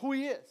 who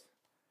He is.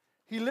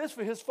 He lives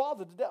for his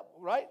father, the devil,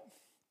 right?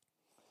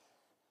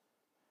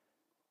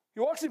 He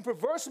walks in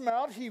perverse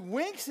mouth. He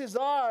winks his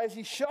eyes.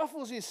 He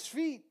shuffles his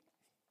feet.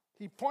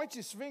 He points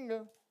his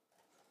finger.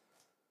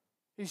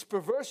 He's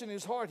perverse in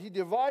his heart. He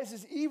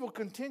devises evil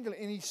continually,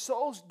 and he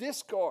sows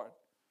discord,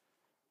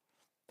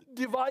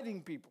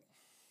 dividing people.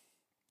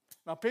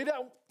 Now pay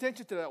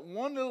attention to that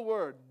one little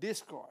word,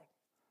 discord.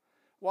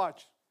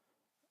 Watch.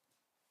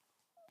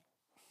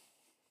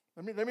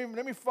 Let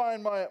me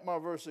find my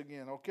verse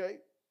again, okay?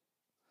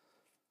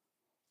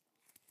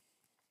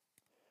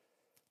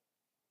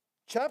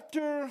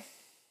 Chapter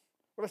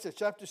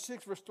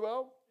 6, verse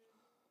 12.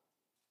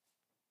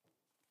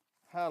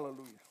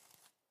 Hallelujah.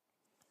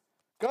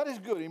 God is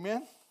good,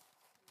 amen?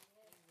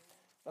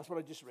 That's what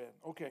I just read.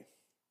 Okay.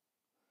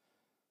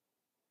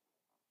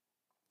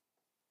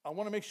 I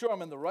want to make sure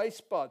I'm in the right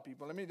spot,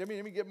 people. Let me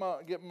get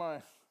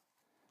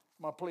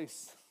my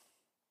place.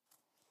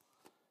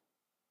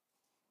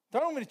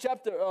 Turn with me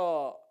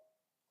to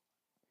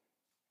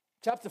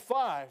chapter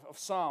 5 of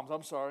Psalms.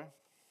 I'm sorry.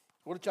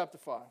 Go to chapter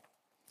 5.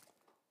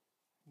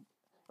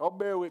 Oh,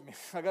 bear with me.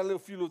 I got a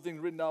few little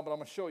things written down, but I'm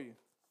going to show you.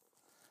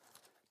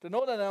 To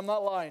know that I'm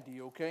not lying to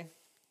you, okay?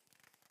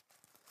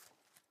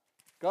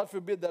 God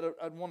forbid that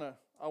I'd want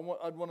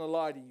to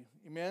lie to you.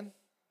 Amen?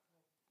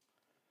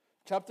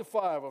 Chapter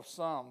 5 of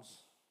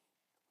Psalms.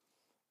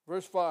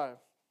 Verse 5.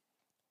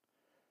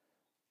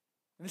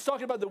 And he's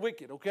talking about the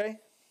wicked, okay?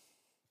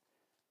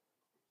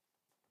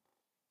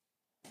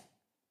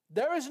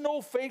 There is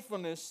no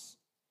faithfulness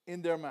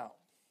in their mouth,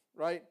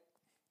 right?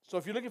 So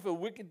if you're looking for a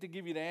wicked to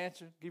give you the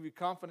answer, give you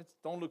confidence,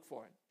 don't look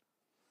for it.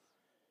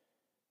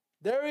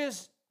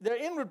 Their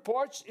inward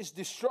parts is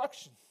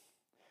destruction,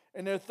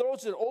 and their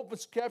throats are open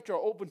scepter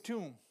or open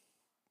tomb.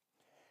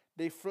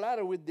 They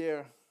flatter with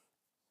their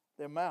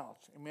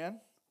mouths. Amen?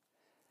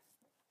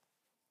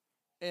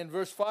 And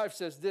verse 5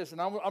 says this, and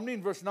I'm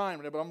reading verse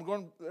 9, but let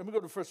me go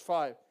to verse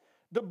 5.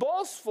 The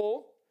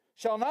boastful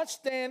shall not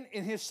stand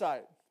in his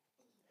sight.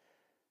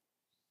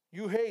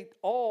 You hate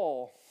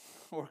all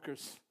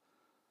workers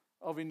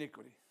of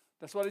iniquity.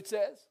 That's what it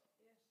says.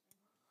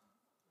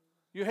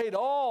 You hate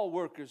all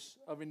workers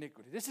of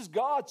iniquity. This is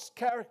God's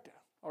character,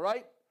 all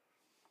right?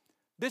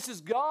 This is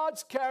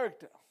God's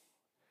character.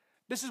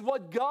 This is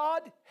what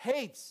God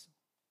hates.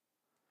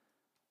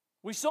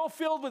 We're so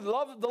filled with the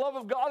love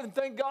of God, and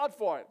thank God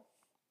for it.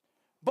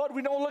 But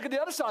we don't look at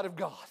the other side of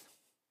God,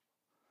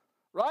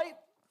 right?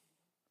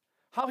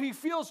 How he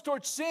feels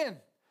towards sin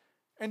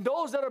and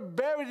those that are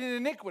buried in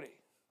iniquity.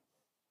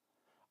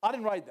 I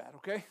didn't write that,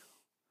 okay?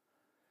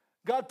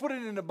 God put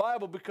it in the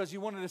Bible because he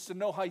wanted us to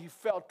know how he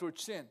felt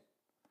towards sin,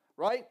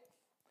 right?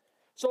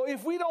 So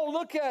if we don't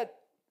look at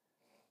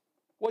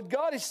what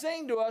God is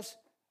saying to us,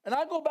 and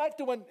I go back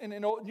to when in the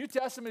New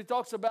Testament it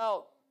talks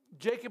about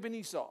Jacob and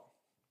Esau.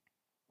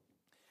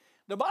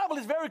 The Bible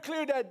is very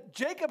clear that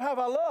Jacob have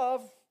I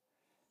loved,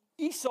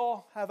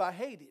 Esau have I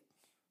hated.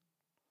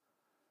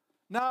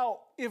 Now,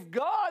 if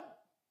God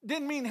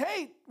didn't mean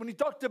hate when he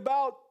talked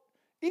about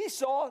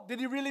Esau, did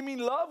he really mean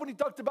love when he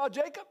talked about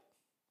Jacob?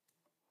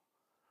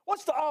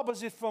 What's the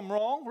opposite from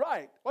wrong?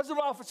 Right. What's the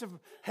opposite of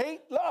hate?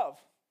 Love.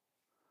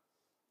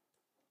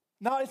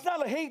 Now, it's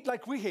not a hate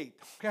like we hate,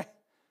 okay?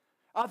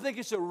 I think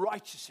it's a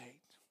righteous hate.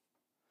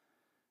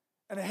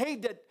 And a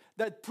hate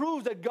that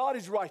proves that God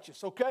is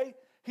righteous, okay?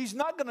 He's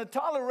not going to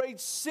tolerate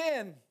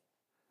sin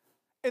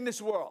in this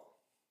world.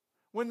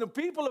 When the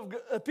people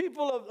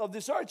of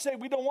this earth say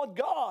we don't want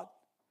God,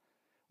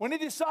 when they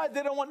decide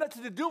they don't want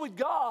nothing to do with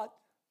God,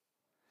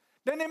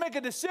 then they make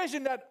a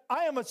decision that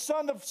I am a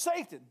son of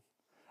Satan.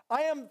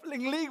 I am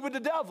in league with the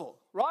devil,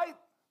 right?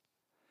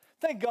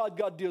 Thank God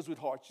God deals with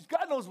hearts.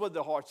 God knows what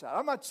the heart's at.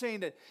 I'm not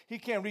saying that he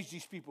can't reach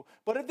these people.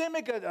 But if they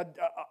make a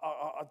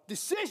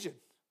decision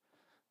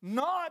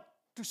not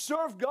to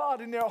serve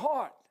God in their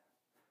heart,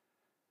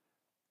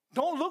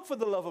 don't look for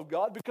the love of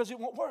God because it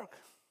won't work.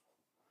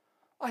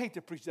 I hate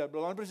to preach that,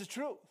 brother, but it's the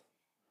truth.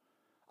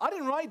 I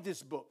didn't write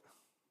this book.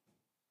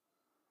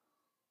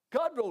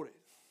 God wrote it.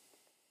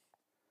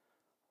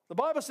 The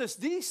Bible says,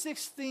 these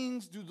 6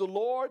 things do the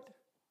Lord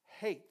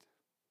hate.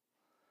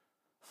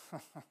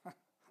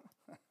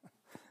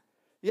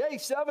 Yea,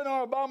 7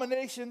 are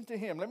abomination to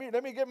him. Let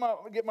me get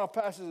my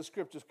passage of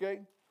scriptures,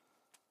 okay?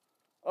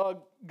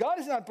 God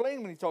is not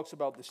playing when he talks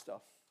about this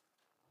stuff.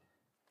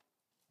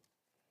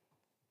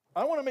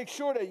 I want to make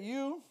sure that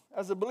you,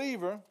 as a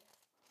believer,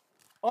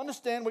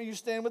 understand where you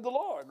stand with the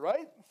Lord,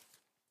 right?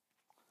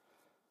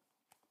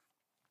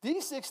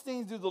 These 6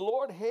 things do the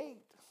Lord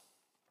hate.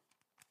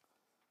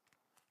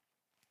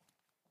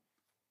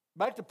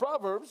 Back to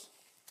Proverbs,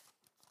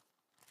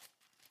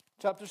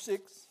 chapter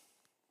 6.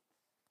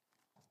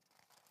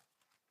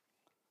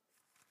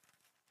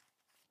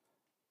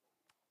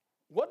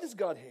 What does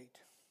God hate?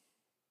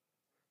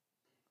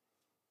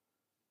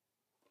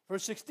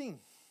 Verse 16.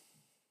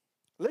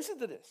 Listen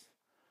to this.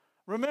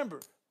 Remember,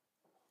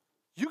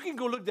 you can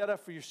go look that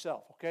up for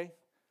yourself, okay?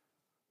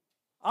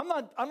 I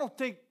don't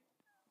take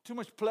too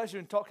much pleasure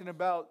in talking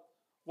about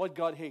what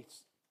God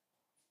hates.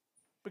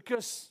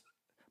 Because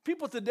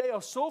people today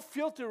are so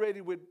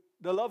filtrated with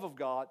the love of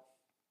God.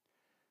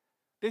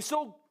 They're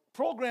so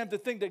programmed to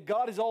think that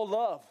God is all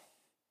love.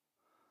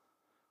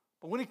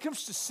 But when it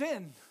comes to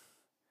sin,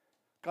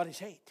 God is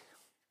hate.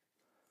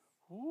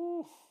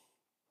 Ooh.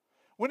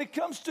 When it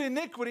comes to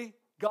iniquity,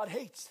 God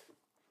hates.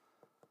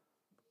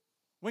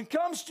 When it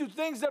comes to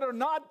things that are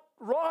not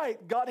right,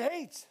 God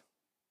hates.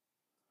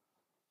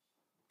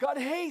 God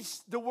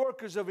hates the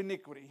workers of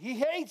iniquity. He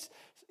hates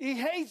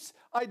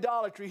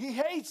idolatry. He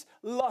hates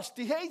lust.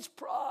 He hates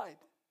pride.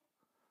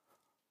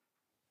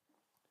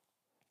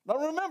 Now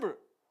remember,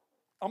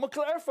 I'm going to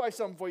clarify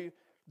something for you.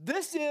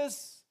 This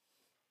is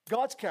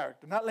God's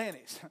character, not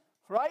Lanny's,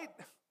 right?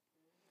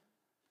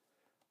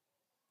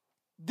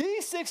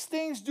 These 6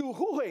 things do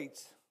who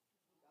hates?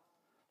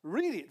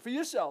 Read it for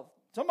yourself.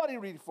 Somebody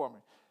read it for me.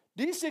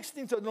 These 6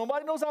 things, so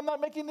nobody knows I'm not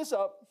making this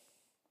up.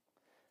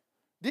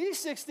 These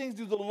 6 things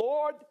do the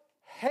Lord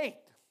hate.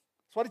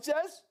 That's what it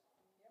says.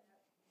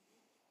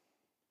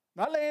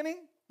 Not Lanny,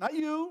 not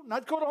you,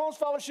 not Dakota Homes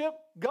Fellowship.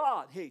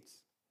 God hates.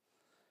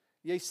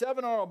 Yea,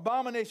 7 are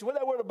abomination. What is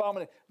that word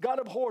abomination? God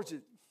abhors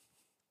it.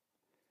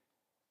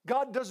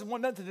 God doesn't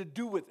want nothing to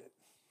do with it.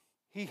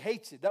 He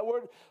hates it. That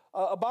word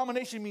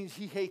abomination means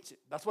he hates it.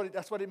 That's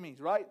what it means,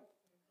 right?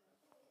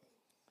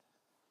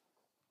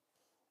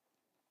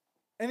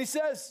 And he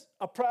says,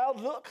 a proud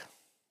look.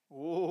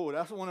 Oh,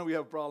 that's the one that we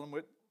have a problem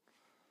with.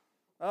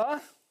 A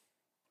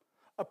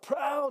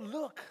proud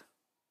look.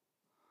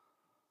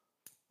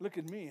 Look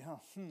at me, huh?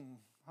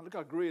 Look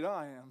how great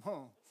I am, huh?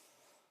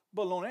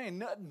 Baloney ain't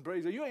nothing,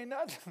 Brazier. You ain't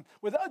nothing.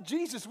 Without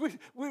Jesus,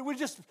 we're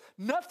just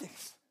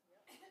nothings.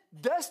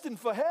 Destined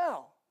for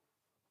hell.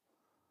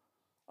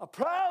 A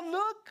proud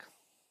look.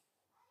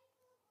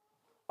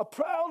 A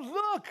proud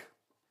look.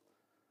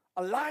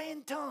 A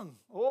lying tongue.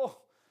 Oh.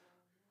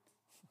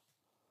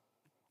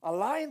 A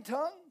lying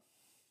tongue.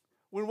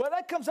 When what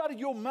that comes out of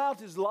your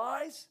mouth is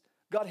lies,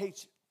 God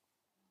hates you.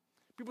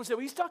 People say,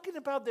 well, he's talking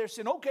about their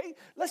sin. Okay,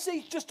 let's say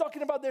he's just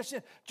talking about their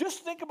sin.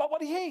 Just think about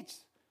what he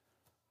hates.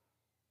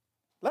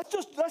 Let's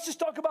just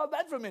talk about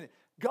that for a minute.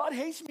 God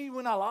hates me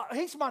when I lie. He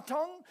hates my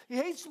tongue. He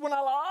hates when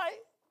I lie.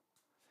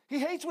 He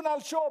hates when I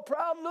show a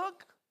proud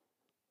look.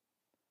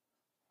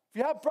 If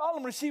you have a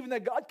problem receiving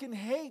that God can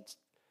hate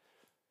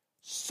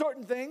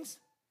certain things,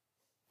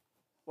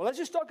 well, let's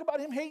just talk about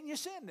him hating your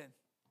sin then.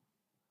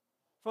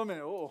 For a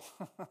minute. Oh,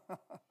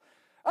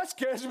 that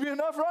scares me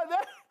enough right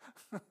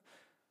there.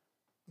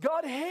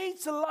 God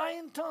hates a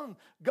lying tongue.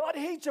 God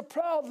hates a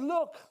proud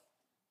look.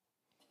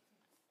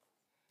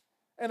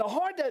 And a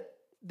heart that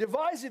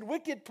deviseth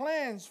wicked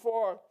plans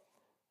for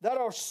that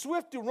are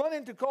swift to run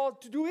into cause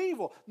to do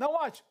evil. Now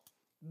watch.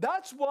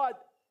 That's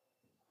what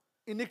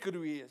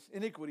iniquity is,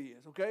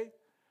 okay?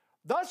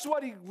 That's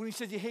what when he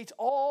says he hates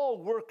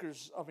all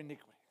workers of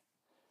iniquity.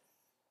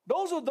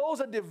 Those are those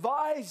that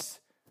devise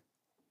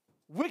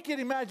wicked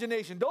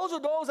imagination. Those are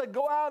those that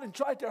go out and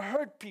try to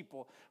hurt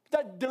people,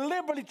 that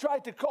deliberately try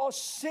to cause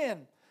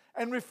sin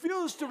and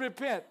refuse to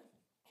repent,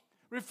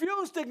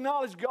 refuse to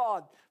acknowledge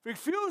God,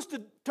 refuse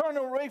to turn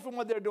away from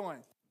what they're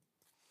doing.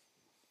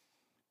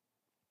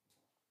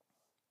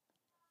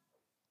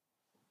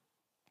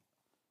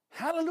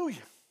 Hallelujah.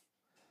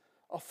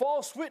 A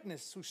false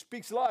witness who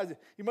speaks lies.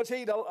 He must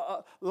hate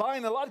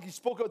lying a lot. He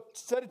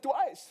said it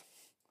twice.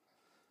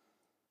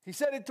 He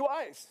said it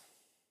twice.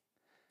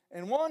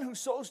 And one who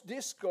sows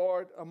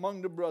discord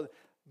among the brothers.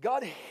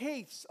 God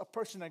hates a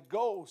person that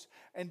goes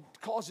and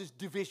causes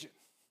division.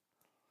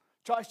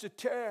 Tries to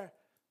tear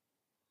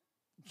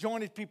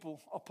jointed people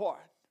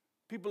apart.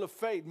 People of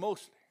faith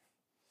mostly.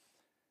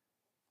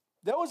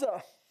 There was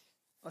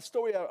a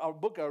story, a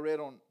book I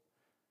read on.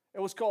 It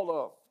was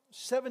called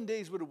 7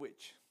 Days with a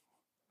Witch.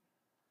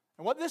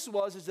 And what this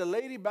was is a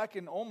lady back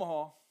in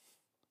Omaha,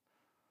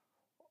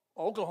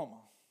 Oklahoma.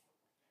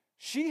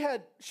 She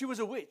was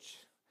a witch.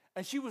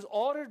 And she was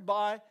ordered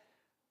by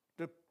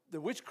the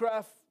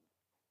witchcraft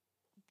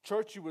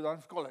church, I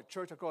don't call it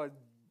church, I call it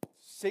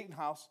Satan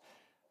house,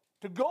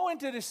 to go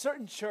into this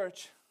certain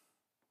church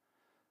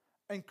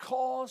and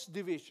cause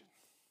division.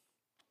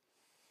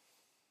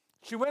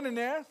 She went in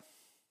there,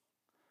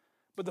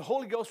 but the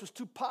Holy Ghost was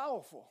too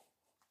powerful.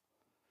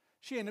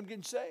 She ended up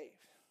getting saved.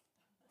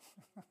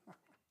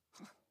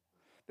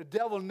 The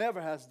devil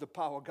never has the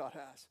power God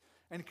has.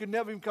 And he could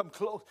never even come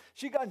close.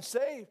 She got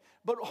saved,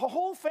 but her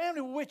whole family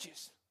were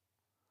witches.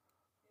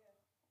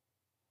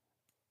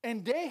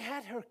 And they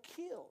had her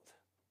killed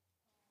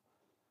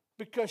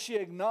because she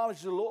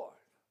acknowledged the Lord.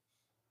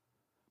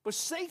 But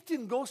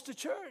Satan goes to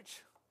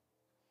church.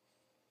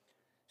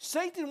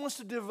 Satan wants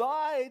to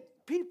divide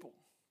people.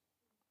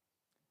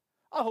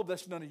 I hope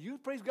that's none of you,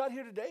 praise God,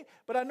 here today.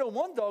 But I know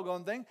one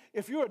doggone thing.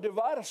 If you're a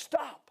divider,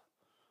 stop.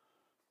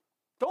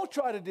 Don't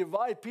try to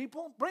divide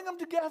people. Bring them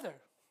together.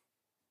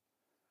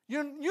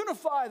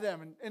 Unify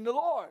them in the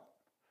Lord.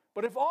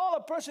 But if all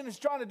a person is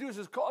trying to do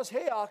is cause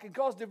chaos and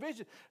cause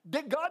division,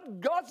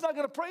 God's not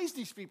going to praise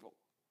these people.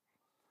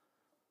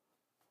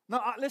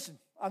 Now, listen,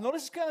 I know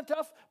this is kind of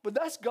tough, but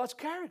that's God's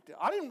character.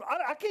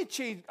 I can't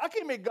change. I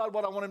can't make God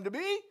what I want him to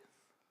be.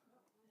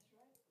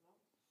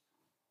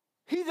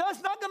 He's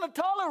not going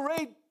to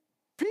tolerate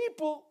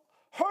people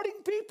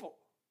hurting people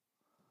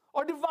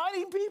or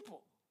dividing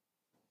people.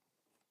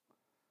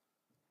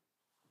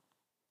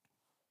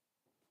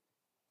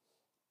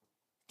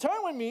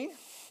 Turn with me.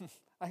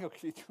 I go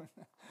keep doing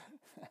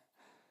that.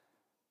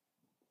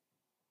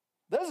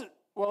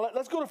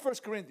 let's go to 1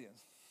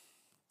 Corinthians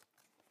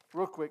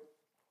real quick.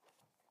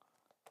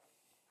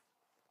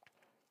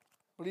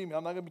 Believe me,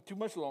 I'm not going to be too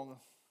much longer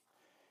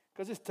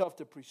because it's tough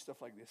to preach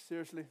stuff like this,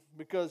 seriously,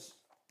 because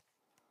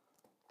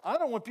I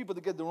don't want people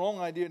to get the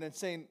wrong idea and then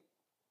saying,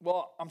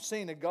 well, I'm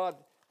saying that God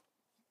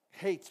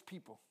hates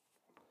people.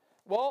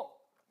 Well,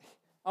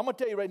 I'm going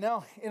to tell you right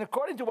now, and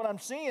according to what I'm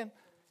seeing,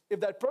 if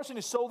that person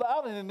is sold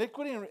out in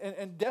iniquity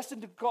and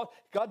destined to cause,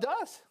 God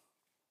does.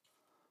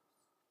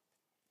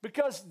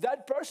 Because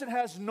that person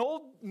has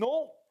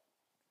no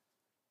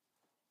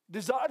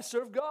desire to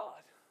serve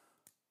God.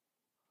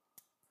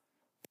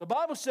 The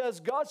Bible says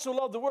God so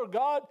loved the world,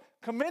 God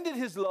commended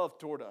his love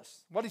toward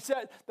us. What he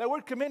said, that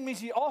word commend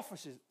means he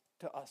offers it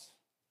to us.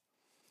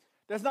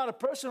 There's not a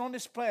person on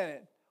this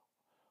planet,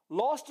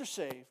 lost or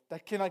saved,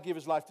 that cannot give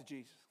his life to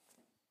Jesus.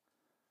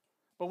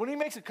 But when he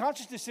makes a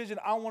conscious decision,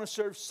 I want to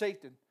serve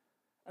Satan,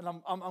 and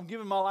I'm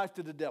giving my life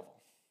to the devil,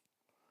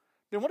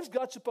 then what is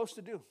God supposed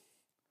to do?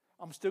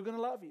 I'm still going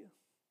to love you.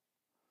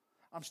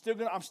 I'm still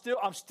going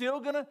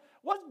to,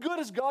 what good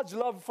is God's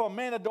love for a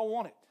man that don't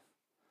want it?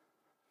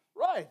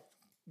 Right.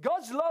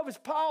 God's love is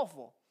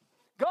powerful.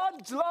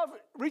 God's love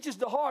reaches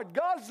the heart.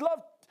 God's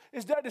love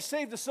is there to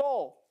save the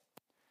soul.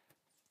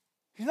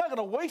 He's not going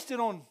to waste it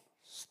on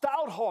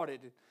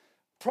stout-hearted,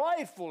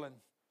 prideful, and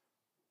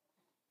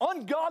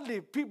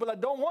ungodly people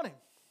that don't want him.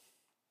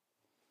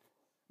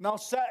 Now,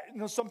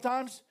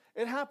 sometimes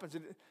it happens.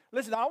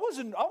 Listen, I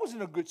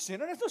wasn't a good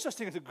sinner. There's no such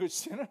thing as a good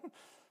sinner.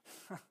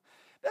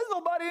 There's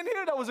nobody in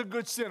here that was a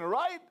good sinner,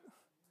 right?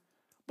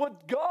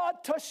 But God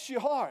touched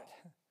your heart.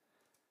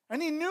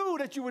 And he knew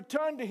that you would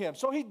turn to him.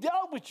 So he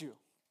dealt with you.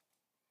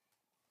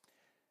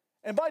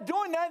 And by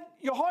doing that,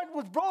 your heart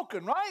was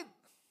broken, right?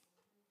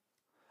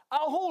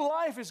 Our whole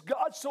life is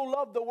God so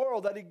loved the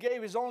world that he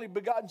gave his only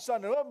begotten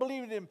son. Whoever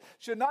believes in him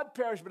should not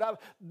perish, but have.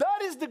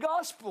 That is the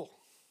gospel.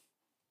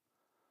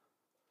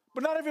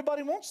 But not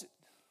everybody wants it.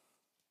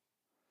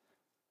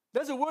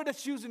 There's a word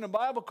that's used in the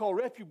Bible called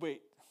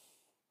reprobate.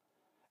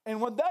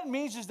 And what that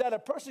means is that a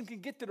person can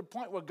get to the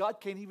point where God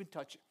can't even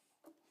touch it.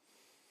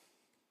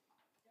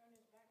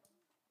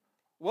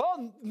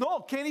 Well, no,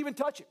 can't even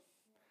touch it.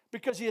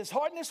 Because he has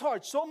hardened his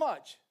heart so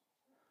much.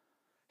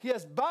 He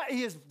has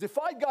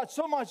defied God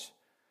so much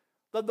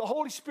that the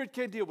Holy Spirit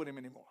can't deal with him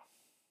anymore.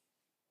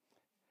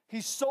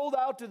 He's sold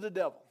out to the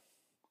devil.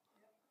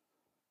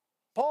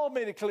 Paul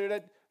made it clear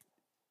that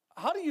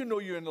how do you know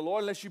you're in the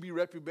Lord unless you be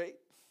reprobate?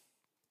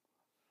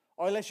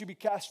 Or unless you be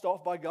cast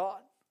off by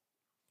God?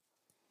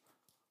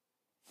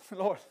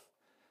 Lord,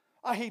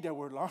 I hate that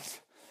word, Lawrence.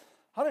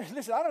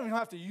 Listen, I don't even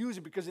have to use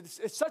it because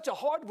it's such a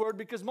hard word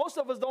because most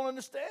of us don't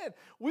understand.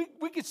 We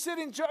could sit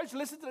in church,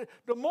 listen to it.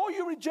 The more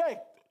you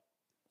reject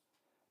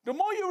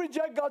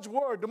God's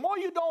word, the more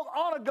you don't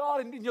honor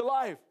God in your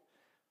life,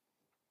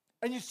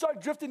 and you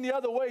start drifting the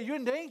other way, you're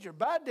in danger,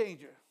 bad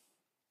danger.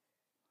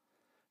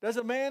 There's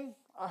a man,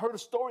 I heard a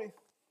story.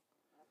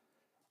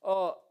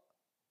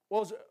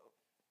 There's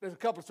a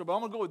couple of stories, but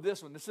I'm going to go with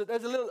this one. There's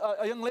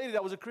a young lady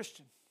that was a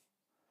Christian.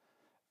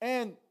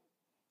 And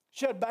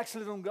she had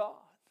backslid on God.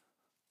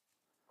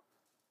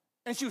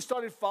 And she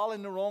started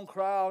following the wrong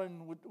crowd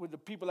and with the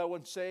people that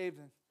weren't saved.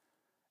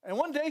 And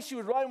one day she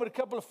was riding with a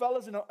couple of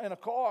fellas in a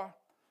car.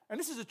 And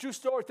this is a true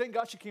story. Thank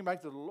God she came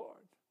back to the Lord.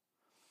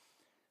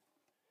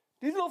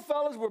 These little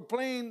fellas were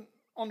playing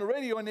on the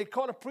radio and they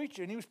caught a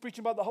preacher and he was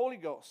preaching about the Holy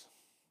Ghost.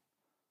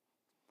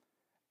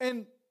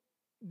 And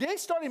they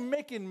started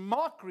making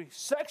mockery,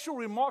 sexual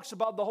remarks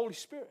about the Holy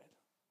Spirit.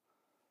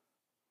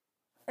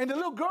 And the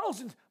little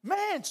girls,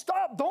 man,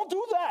 stop, don't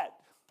do that.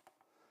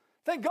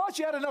 Thank God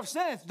she had enough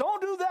sense.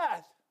 Don't do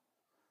that.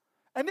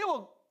 And they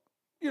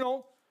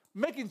were,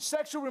 making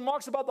sexual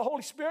remarks about the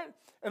Holy Spirit.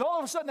 And all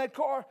of a sudden that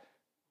car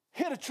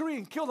hit a tree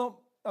and killed them.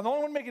 And the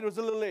only one making it was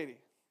the little lady.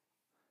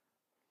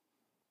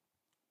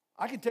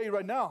 I can tell you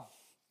right now,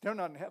 they're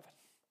not in heaven.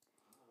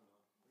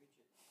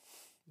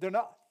 They're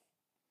not.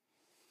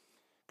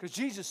 Because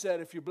Jesus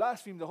said, if you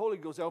blaspheme the Holy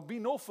Ghost, there will be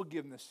no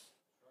forgiveness.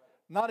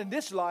 Not in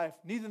this life,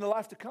 neither in the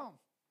life to come.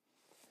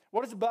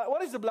 What is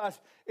the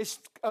blasphemy?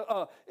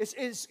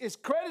 It's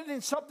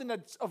crediting something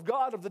that's of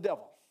God, of the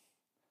devil.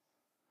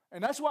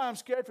 And that's why I'm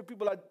scared for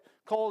people that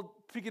call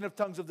speaking of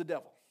tongues of the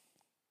devil.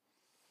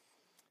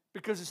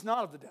 Because it's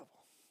not of the devil.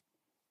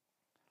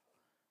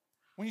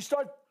 When you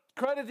start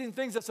crediting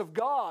things that's of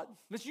God,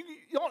 listen,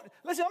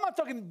 I'm not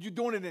talking you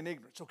doing it in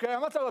ignorance, okay? I'm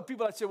not talking about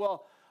people that say,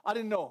 well, I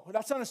didn't know.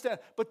 That's understand.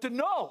 But to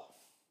know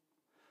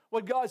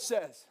what God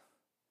says.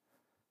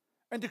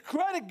 And to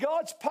credit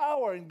God's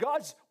power and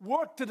God's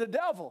work to the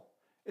devil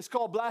is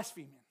called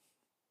blaspheming.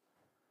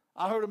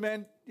 I heard a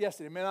man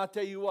yesterday. Man, I'll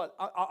tell you what.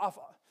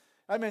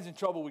 That man's in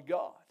trouble with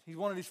God. He's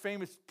one of these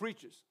famous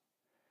preachers.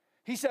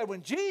 He said,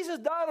 when Jesus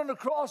died on the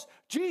cross,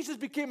 Jesus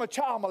became a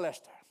child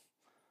molester.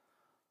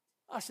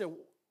 I said,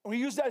 when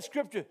he used that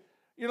scripture,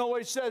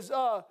 where it says,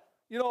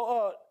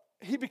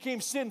 he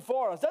became sin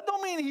for us. That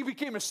don't mean he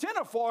became a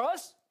sinner for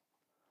us.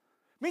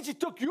 It means he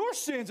took your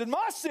sins and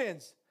my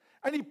sins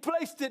and he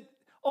placed it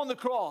on the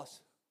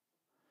cross.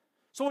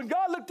 So when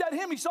God looked at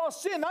him, he saw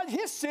sin, not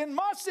his sin,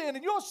 my sin,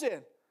 and your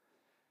sin.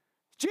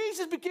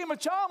 Jesus became a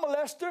child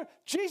molester.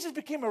 Jesus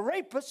became a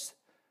rapist.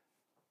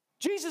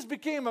 Jesus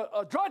became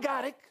a drug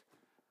addict.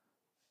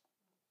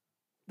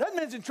 That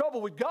man's in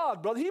trouble with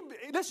God, brother. He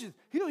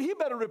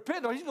better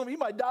repent or he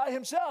might die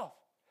himself.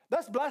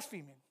 That's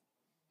blaspheming.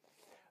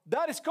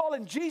 That is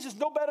calling Jesus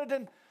no better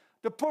than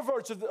the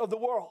perverts of the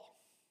world.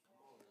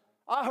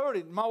 I heard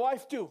it. My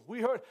wife too. We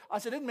heard. I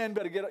said, this man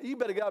better get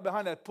out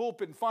behind that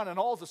pulpit and find an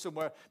altar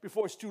somewhere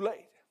before it's too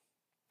late.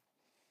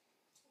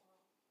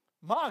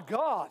 My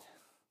God.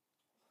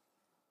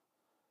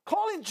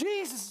 Calling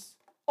Jesus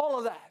all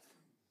of that.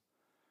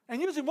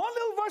 And using one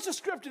little verse of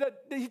scripture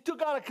that he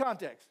took out of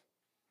context.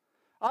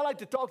 I like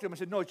to talk to him and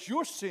say, no, it's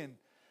your sin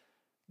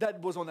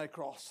that was on that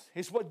cross.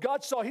 It's what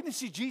God saw. He didn't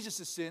see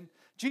Jesus' sin.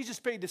 Jesus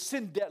paid the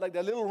sin debt, like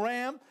that little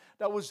ram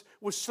that was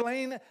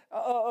slain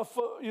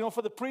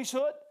for the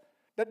priesthood.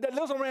 That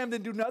little ram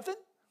didn't do nothing.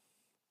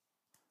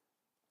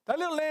 That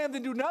little lamb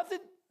didn't do nothing.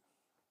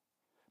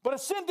 But a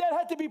sin debt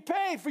had to be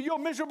paid for your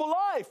miserable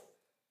life.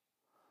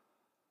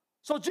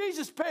 So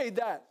Jesus paid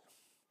that.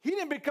 He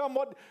didn't become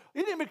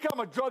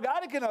a drug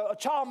addict and a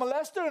child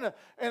molester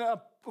and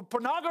a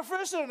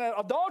pornographist and an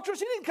adulteress.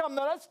 He didn't come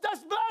there.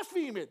 That's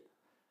blaspheming.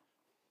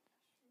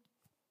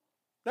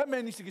 That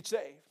man needs to get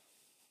saved.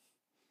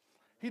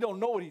 He don't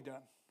know what he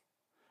done.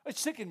 It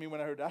sickened me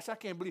when I heard that. I said, I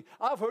can't believe.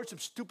 I've heard some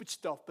stupid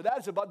stuff, but that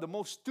is about the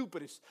most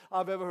stupidest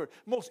I've ever heard.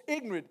 Most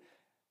ignorant,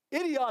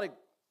 idiotic.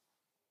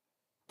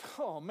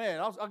 Oh, man,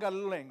 I got a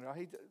little angry.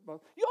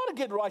 You ought to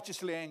get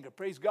righteously angry.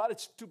 Praise God.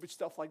 It's stupid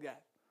stuff like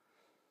that.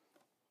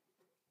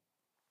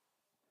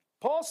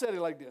 Paul said it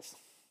like this.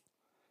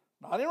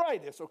 Now, I didn't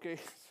write this, okay?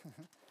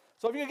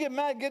 So if you get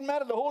mad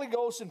at the Holy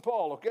Ghost and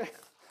Paul, okay?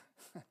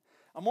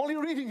 I'm only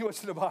reading you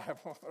what's in the Bible,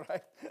 all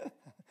right?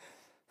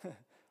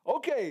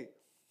 Okay.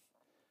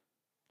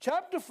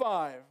 Chapter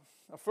 5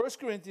 of 1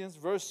 Corinthians,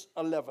 verse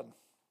 11.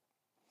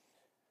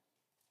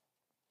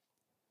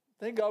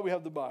 Thank God we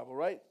have the Bible,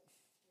 right?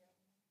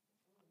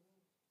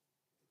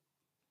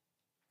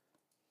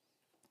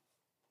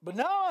 But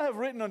now I have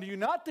written unto you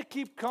not to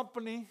keep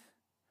company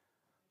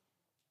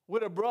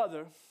with a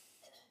brother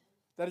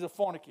that is a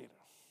fornicator.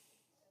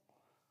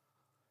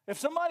 If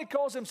somebody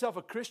calls himself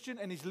a Christian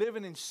and he's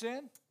living in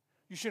sin,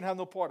 you shouldn't have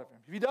no part of him.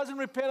 If he doesn't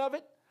repent of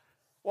it,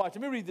 watch,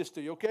 let me read this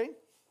to you, okay?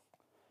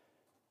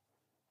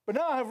 But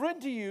now I have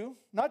written to you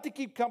not to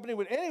keep company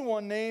with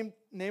anyone named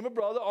a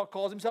brother or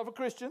calls himself a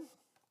Christian,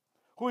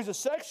 who is a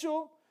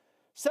sexually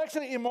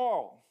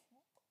immoral,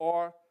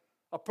 or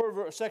a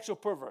sexual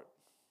pervert,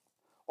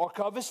 or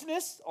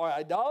covetousness, or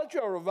idolatry,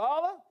 or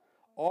reviler,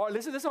 or,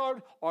 listen, this is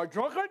hard, or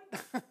drunkard.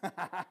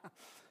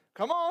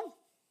 Come on.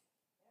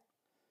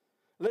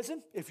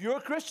 Listen, if you're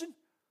a Christian,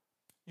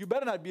 you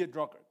better not be a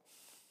drunkard.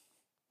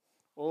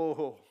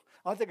 Oh,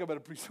 I think I better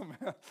preach something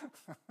else.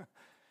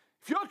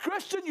 If you're a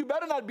Christian, you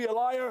better not be a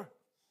liar.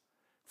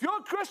 If you're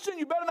a Christian,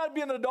 you better not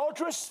be an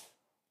adulteress.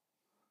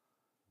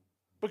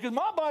 Because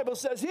my Bible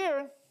says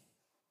here,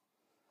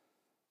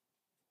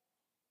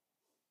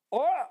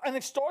 or an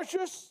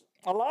extortionist,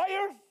 a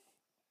liar,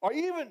 or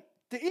even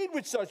to eat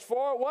with such.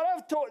 For what I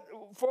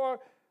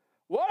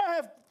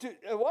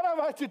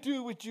have to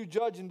do with you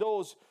judging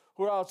those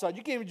who are outside.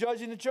 You can't even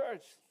judge in the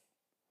church.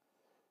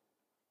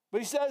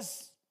 But he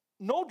says,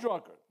 no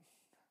drunkard.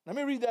 Let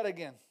me read that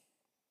again.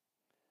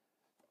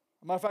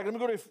 Matter of fact, let me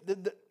go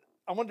to,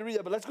 I wanted to read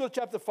that, but let's go to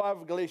chapter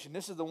 5 of Galatians.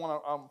 This is the one,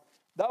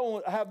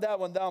 I have that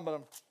one down, but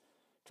I'm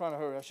trying to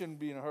hurry. I shouldn't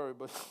be in a hurry,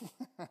 but,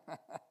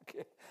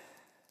 okay.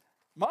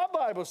 My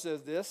Bible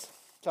says this,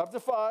 chapter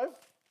 5,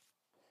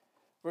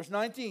 verse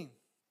 19.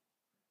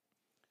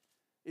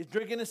 Is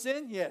drinking a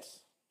sin? Yes.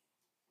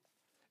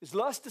 Is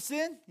lust a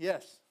sin?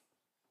 Yes.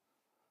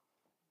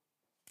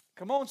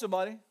 Come on,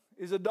 somebody.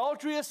 Is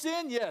adultery a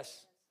sin?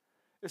 Yes.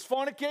 Is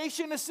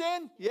fornication a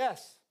sin?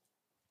 Yes.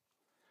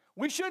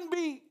 We shouldn't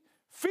be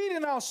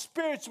feeding our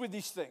spirits with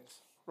these things,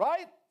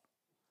 right?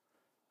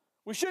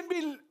 We shouldn't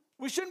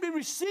be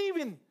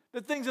receiving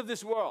the things of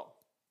this world.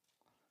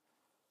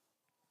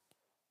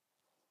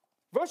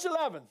 Verse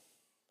 11.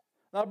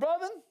 Now,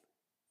 brethren,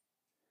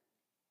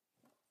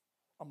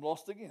 I'm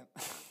lost again.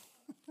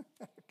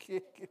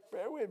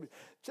 Bear with me.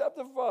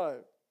 Chapter 5.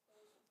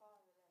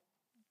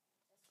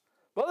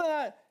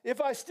 Brother, if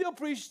I still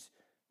preached,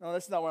 no,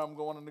 that's not where I'm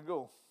going to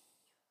go.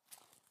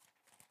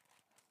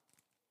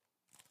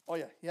 Oh,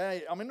 yeah,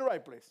 I'm in the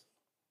right place.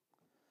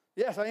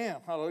 Yes, I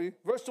am. Hallelujah.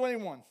 Verse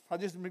 21. I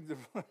just make the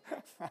wrong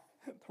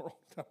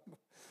number.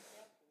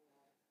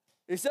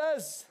 It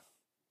says,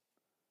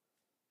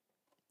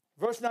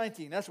 verse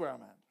 19, that's where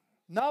I'm at.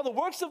 Now the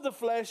works of the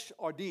flesh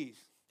are these.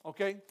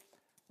 Okay?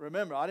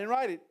 Remember, I didn't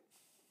write it.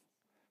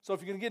 So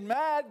if you're going to get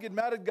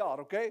mad at God,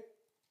 okay?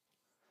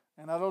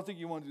 And I don't think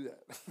you want to do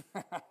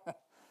that.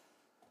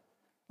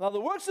 Now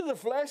the works of the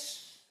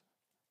flesh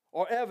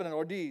are evident,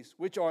 or these,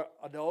 which are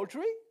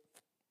adultery.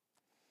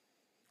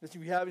 If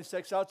you're having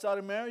sex outside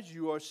of marriage,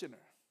 you are a sinner.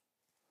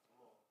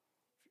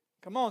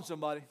 Come on,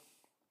 somebody.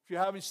 If you're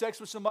having sex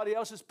with somebody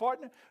else's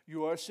partner,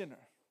 you are a sinner.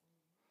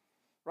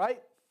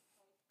 Right?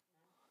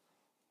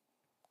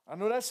 I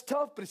know that's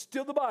tough, but it's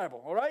still the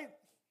Bible, all right?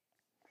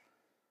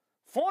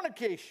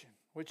 Fornication,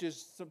 which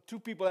is two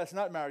people that's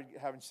not married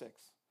having sex,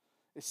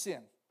 is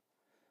sin.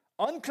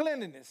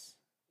 Uncleanliness,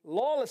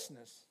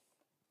 lawlessness,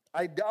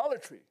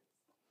 idolatry.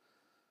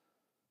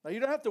 Now, you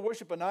don't have to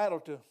worship an idol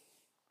to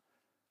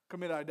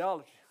commit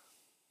idolatry,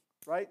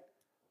 right?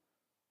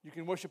 You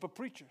can worship a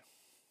preacher.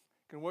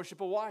 You can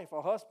worship a wife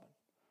or husband.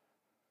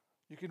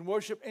 You can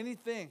worship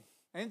anything.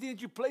 Anything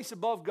that you place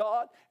above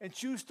God and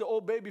choose to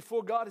obey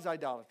before God is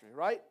idolatry,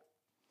 right?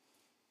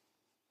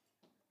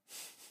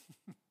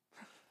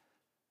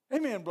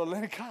 Amen, Brother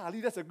Lenny.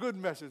 Golly, that's a good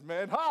message,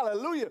 man.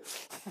 Hallelujah.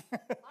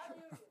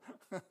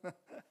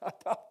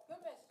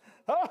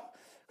 Huh?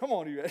 Come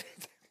on, you.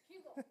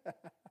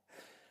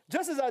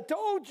 Just as I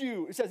told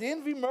you, it says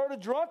envy, murder,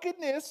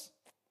 drunkenness.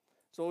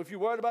 So if you're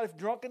worried about if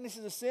drunkenness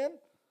is a sin,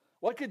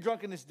 what could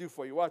drunkenness do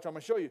for you? Watch, I'm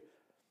going to show you.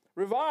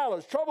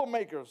 Revilers,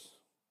 troublemakers,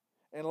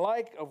 and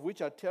like of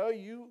which I tell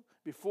you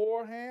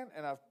beforehand,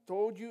 and I've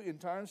told you in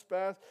times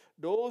past,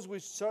 those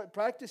which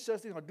practice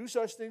such things or do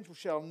such things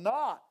shall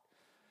not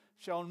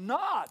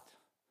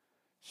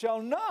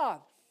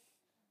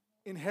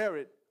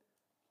inherit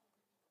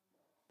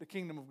the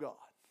kingdom of God.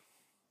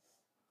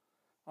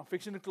 I'm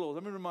fixing to close.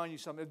 Let me remind you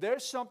something. If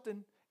there's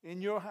something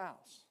in your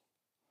house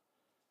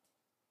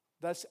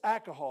that's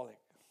alcoholic,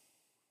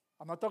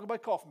 I'm not talking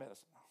about cough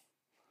medicine.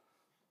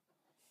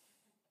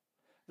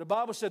 The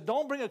Bible said,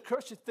 don't bring a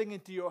cursed thing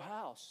into your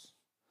house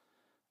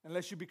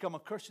unless you become a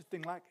cursed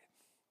thing like it.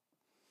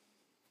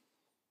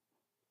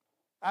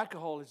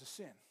 Alcohol is a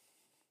sin.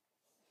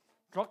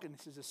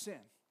 Drunkenness is a sin.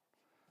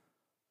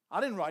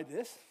 I didn't write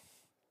this.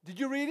 Did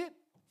you read it?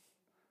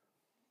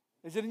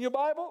 Is it in your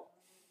Bible?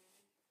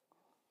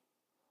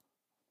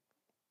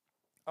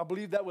 I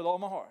believe that with all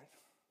my heart.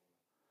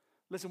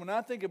 Listen, when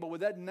I think about what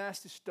that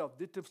nasty stuff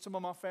did to some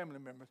of my family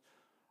members,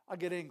 I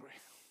get angry.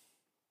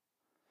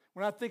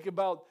 When I think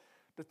about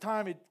the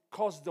time it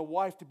caused the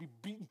wife to be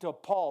beaten to a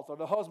pulp or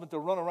the husband to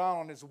run around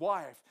on his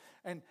wife,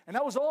 and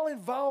that was all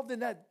involved in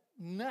that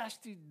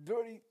nasty,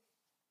 dirty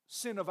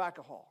sin of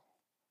alcohol.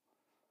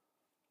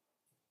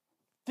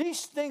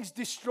 These things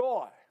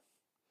destroy.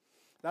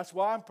 That's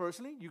why I'm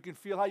personally, you can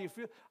feel how you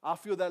feel. I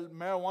feel that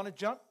marijuana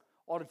junk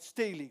ought to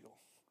stay legal.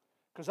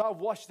 Because I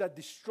watched that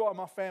destroy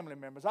my family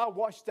members. I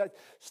watched that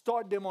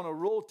start them on a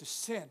road to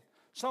sin.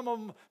 Some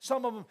of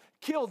them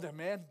killed them,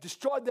 man.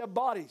 Destroyed their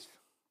bodies.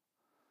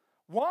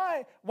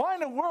 Why in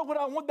the world would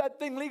I want that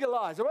thing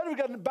legalized? Already we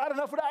got bad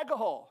enough with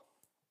alcohol.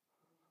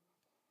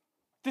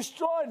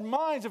 Destroyed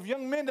minds of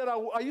young men that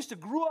I used to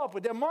grow up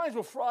with. Their minds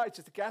were fried,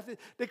 Sister Kathy.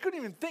 They couldn't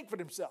even think for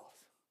themselves.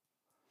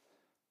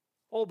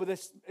 Oh, but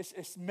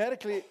it's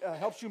medically,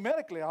 helps you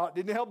medically.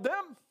 Didn't it help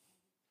them?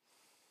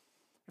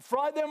 It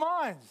fried their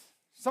minds.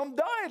 Some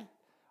died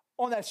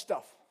on that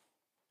stuff.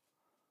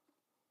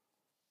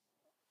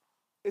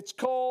 It's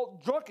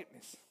called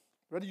drunkenness.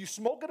 Whether you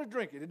smoke it or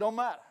drink it, it don't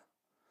matter.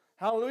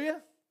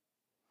 Hallelujah.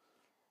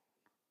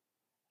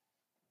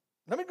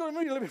 Let me go a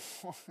little bit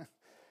more.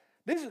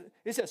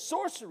 It says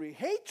sorcery,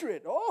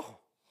 hatred. Oh,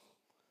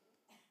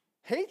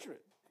 hatred,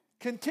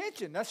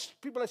 contention. That's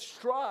people that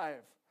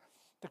strive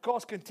to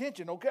cause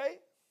contention, okay?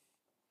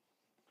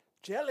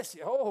 Jealousy.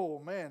 Oh,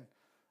 man.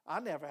 I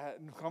never had.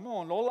 Come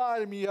on, don't lie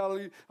to me.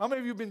 Hallelujah. How many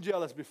of you have been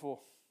jealous before?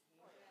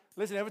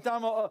 Listen, every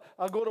time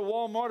I go to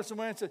Walmart or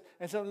somewhere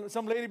and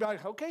some lady be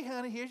like, okay,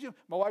 honey, here's you.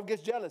 My wife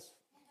gets jealous.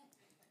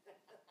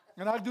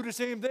 And I do the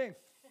same thing.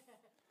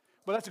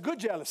 But that's a good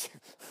jealousy.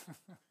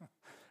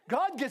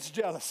 God gets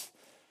jealous.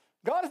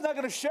 God is not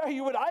going to share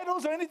you with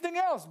idols or anything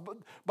else. But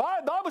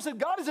the Bible said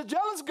God is a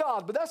jealous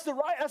God, but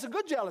that's a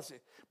good jealousy.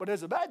 But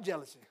there's a bad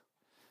jealousy.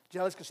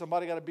 Jealous because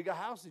somebody got a bigger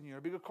house than you,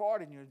 a bigger car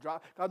than you,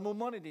 got more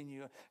money than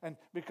you. And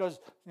because,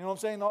 you know what I'm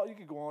saying? Oh, you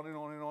can go on and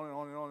on and on and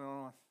on and on and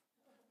on.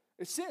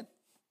 It's sin,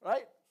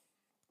 right?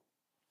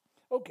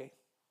 Okay.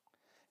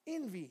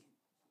 Envy,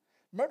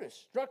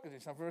 murders,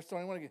 drunkenness. Now, verse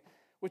 21 again,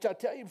 which I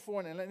tell you before,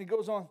 and then it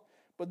goes on.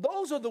 But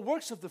those are the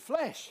works of the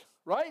flesh,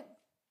 right?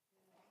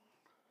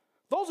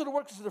 Those are the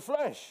works of the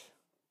flesh.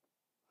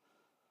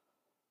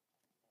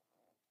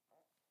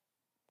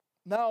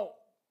 Now,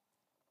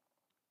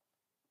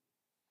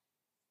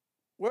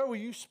 where will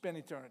you spend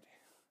eternity?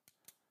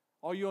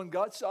 Are you on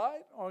God's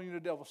side or are you on the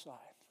devil's side?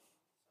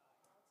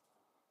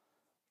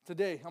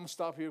 Today, I'm going to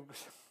stop here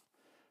because,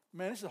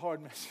 man, this is a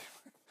hard message.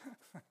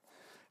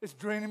 It's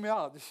draining me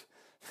out.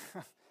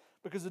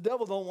 Because the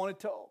devil don't want it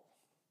told.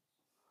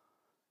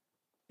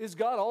 Is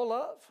God all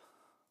love?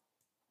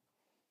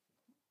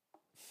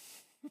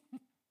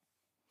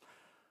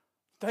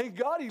 Thank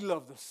God he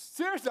loved us.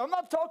 Seriously, I'm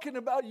not talking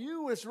about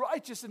you as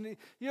righteous and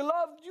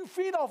you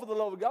feed off of the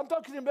love of God. I'm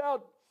talking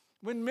about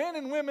when men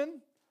and women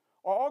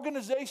or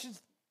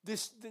organizations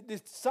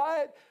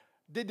decide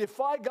they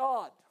defy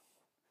God.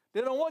 They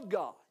don't want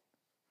God.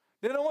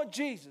 They don't want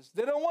Jesus.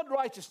 They don't want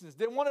righteousness.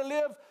 They want to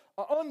live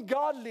an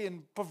ungodly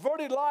and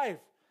perverted life.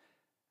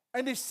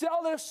 And they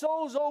sell their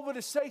souls over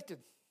to Satan.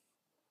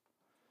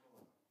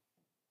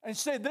 And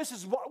say, this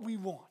is what we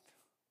want.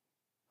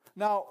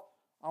 Now,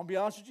 I'll be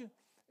honest with you.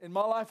 In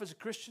my life as a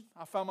Christian,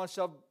 I found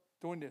myself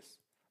doing this,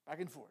 back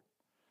and forth.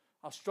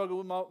 I struggle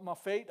with my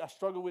faith. I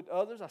struggle with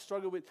others. I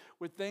struggle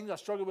with things. I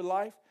struggle with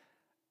life.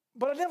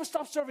 But I never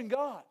stopped serving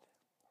God.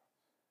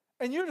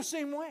 And you're the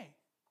same way.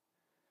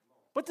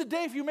 But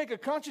today, if you make a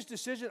conscious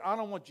decision, I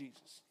don't want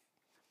Jesus.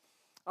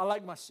 I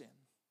like my sin.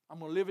 I'm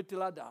going to live it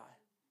till I die.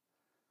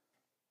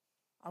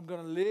 I'm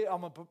going to live.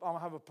 I'm going to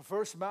have a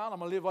preferred smile. I'm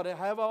going to live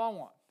whatever I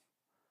want.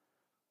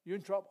 You're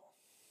in trouble.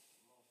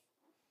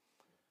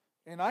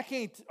 And I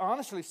can't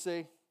honestly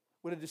say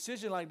with a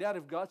decision like that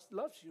if God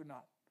loves you or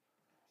not.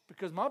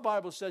 Because my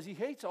Bible says he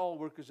hates all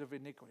workers of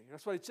iniquity.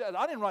 That's what it says.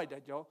 I didn't write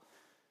that, y'all.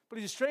 But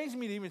it strains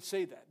me to even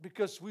say that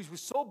because we were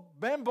so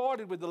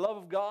bombarded with the love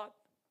of God.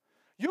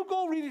 You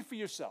go read it for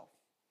yourself.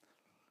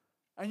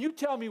 And you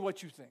tell me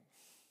what you think.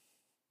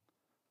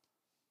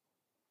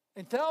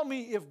 And tell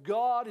me if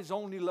God is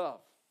only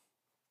love.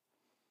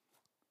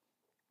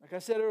 Like I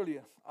said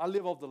earlier, I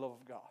live off the love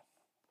of God.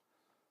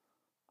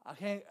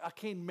 I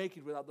can't make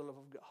it without the love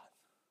of God.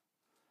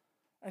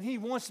 And he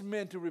wants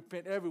men to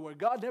repent everywhere.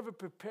 God never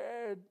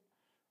prepared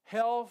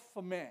hell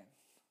for man.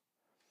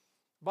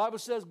 The Bible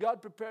says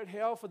God prepared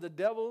hell for the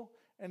devil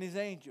and his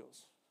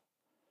angels.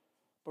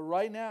 But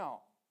right now,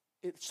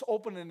 it's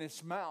opening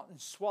its mouth and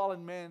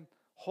swallowing man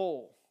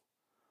whole.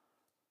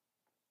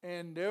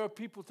 And there are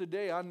people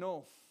today I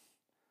know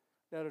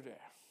that are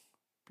there.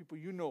 People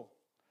you know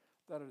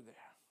that are there.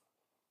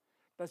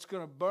 That's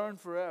going to burn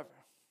forever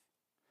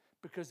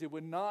because they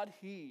would not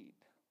heed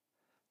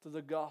to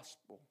the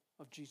gospel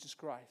of Jesus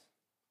Christ.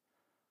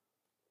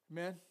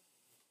 Amen?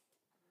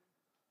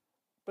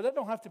 But that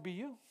don't have to be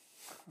you.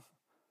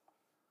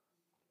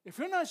 If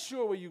you're not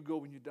sure where you go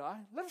when you die,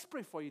 let us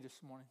pray for you this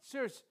morning.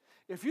 Seriously,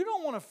 if you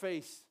don't want to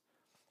face,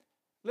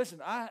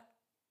 listen, I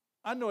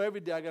know every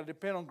day I got to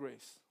depend on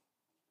grace.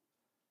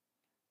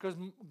 Because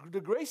the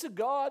grace of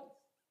God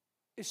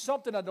is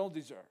something I don't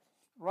deserve,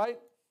 right?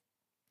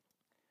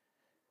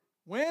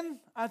 When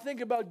I think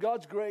about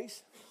God's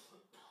grace,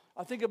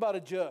 I think about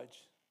a judge.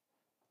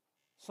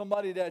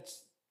 Somebody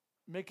that's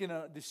making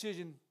a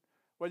decision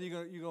whether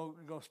you're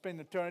going to spend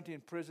eternity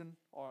in prison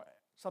or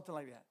something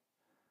like that.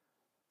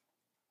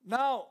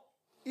 Now,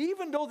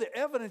 even though the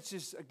evidence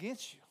is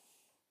against you,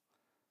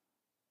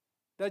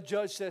 that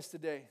judge says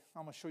today,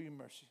 I'm going to show you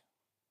mercy.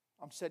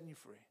 I'm setting you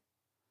free.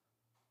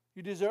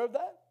 You deserve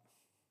that?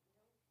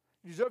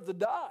 You deserve to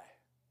die.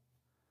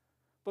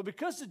 But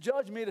because the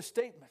judge made a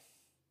statement,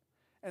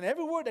 and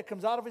every word that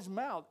comes out of his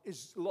mouth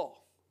is law,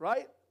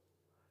 right?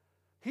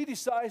 He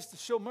decides to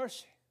show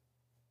mercy.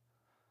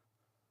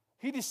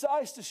 He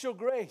decides to show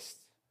grace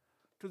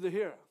to the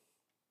hearer.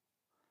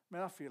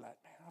 Man, I feel that,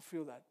 man. I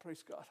feel that.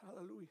 Praise God.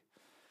 Hallelujah.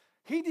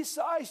 He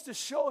decides to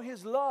show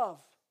his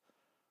love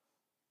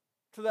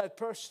to that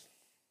person.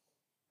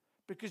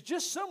 Because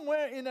just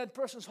somewhere in that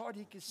person's heart,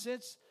 he can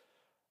sense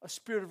a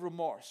spirit of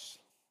remorse,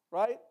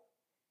 right?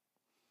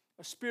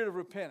 A spirit of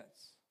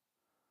repentance.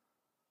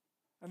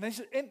 And they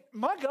said, and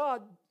my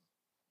God,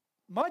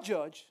 my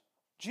judge,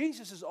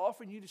 Jesus is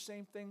offering you the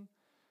same thing.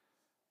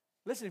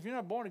 Listen, if you're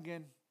not born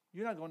again,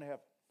 you're not going to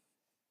heaven.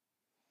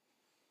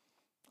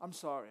 I'm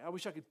sorry. I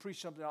wish I could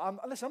preach something.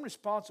 Listen, I'm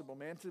responsible,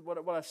 man, to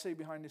what I say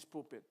behind this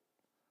pulpit.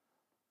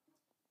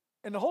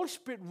 And the Holy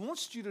Spirit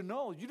wants you to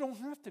know you don't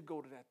have to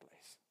go to that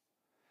place.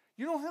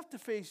 You don't have to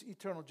face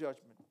eternal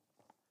judgment.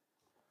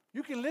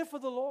 You can live for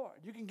the Lord.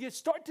 You can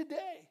start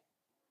today.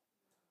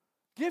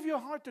 Give your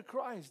heart to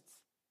Christ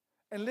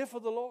and live for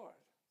the Lord.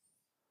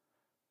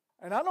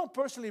 And I don't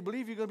personally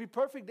believe you're going to be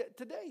perfect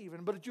today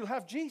even, but you'll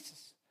have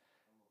Jesus.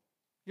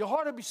 Your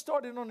heart will be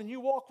started on a new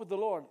walk with the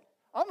Lord.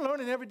 I'm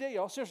learning every day,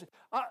 y'all. Seriously.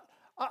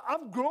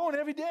 I'm growing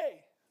every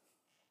day.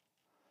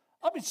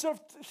 I've been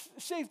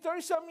saved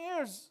 30-something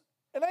years,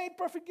 and I ain't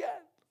perfect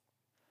yet.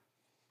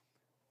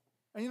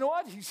 And you know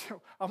what?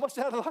 I must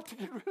have had a lot to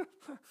get rid of.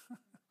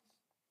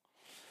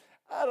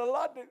 I had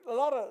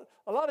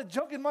a lot of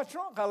junk in my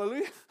trunk.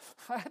 Hallelujah.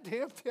 I had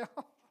to empty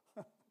out.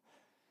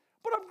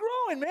 But I'm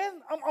growing,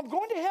 man. I'm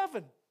going to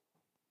heaven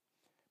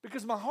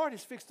because my heart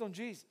is fixed on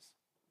Jesus.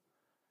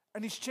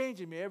 And he's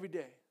changing me every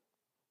day.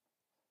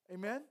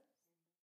 Amen?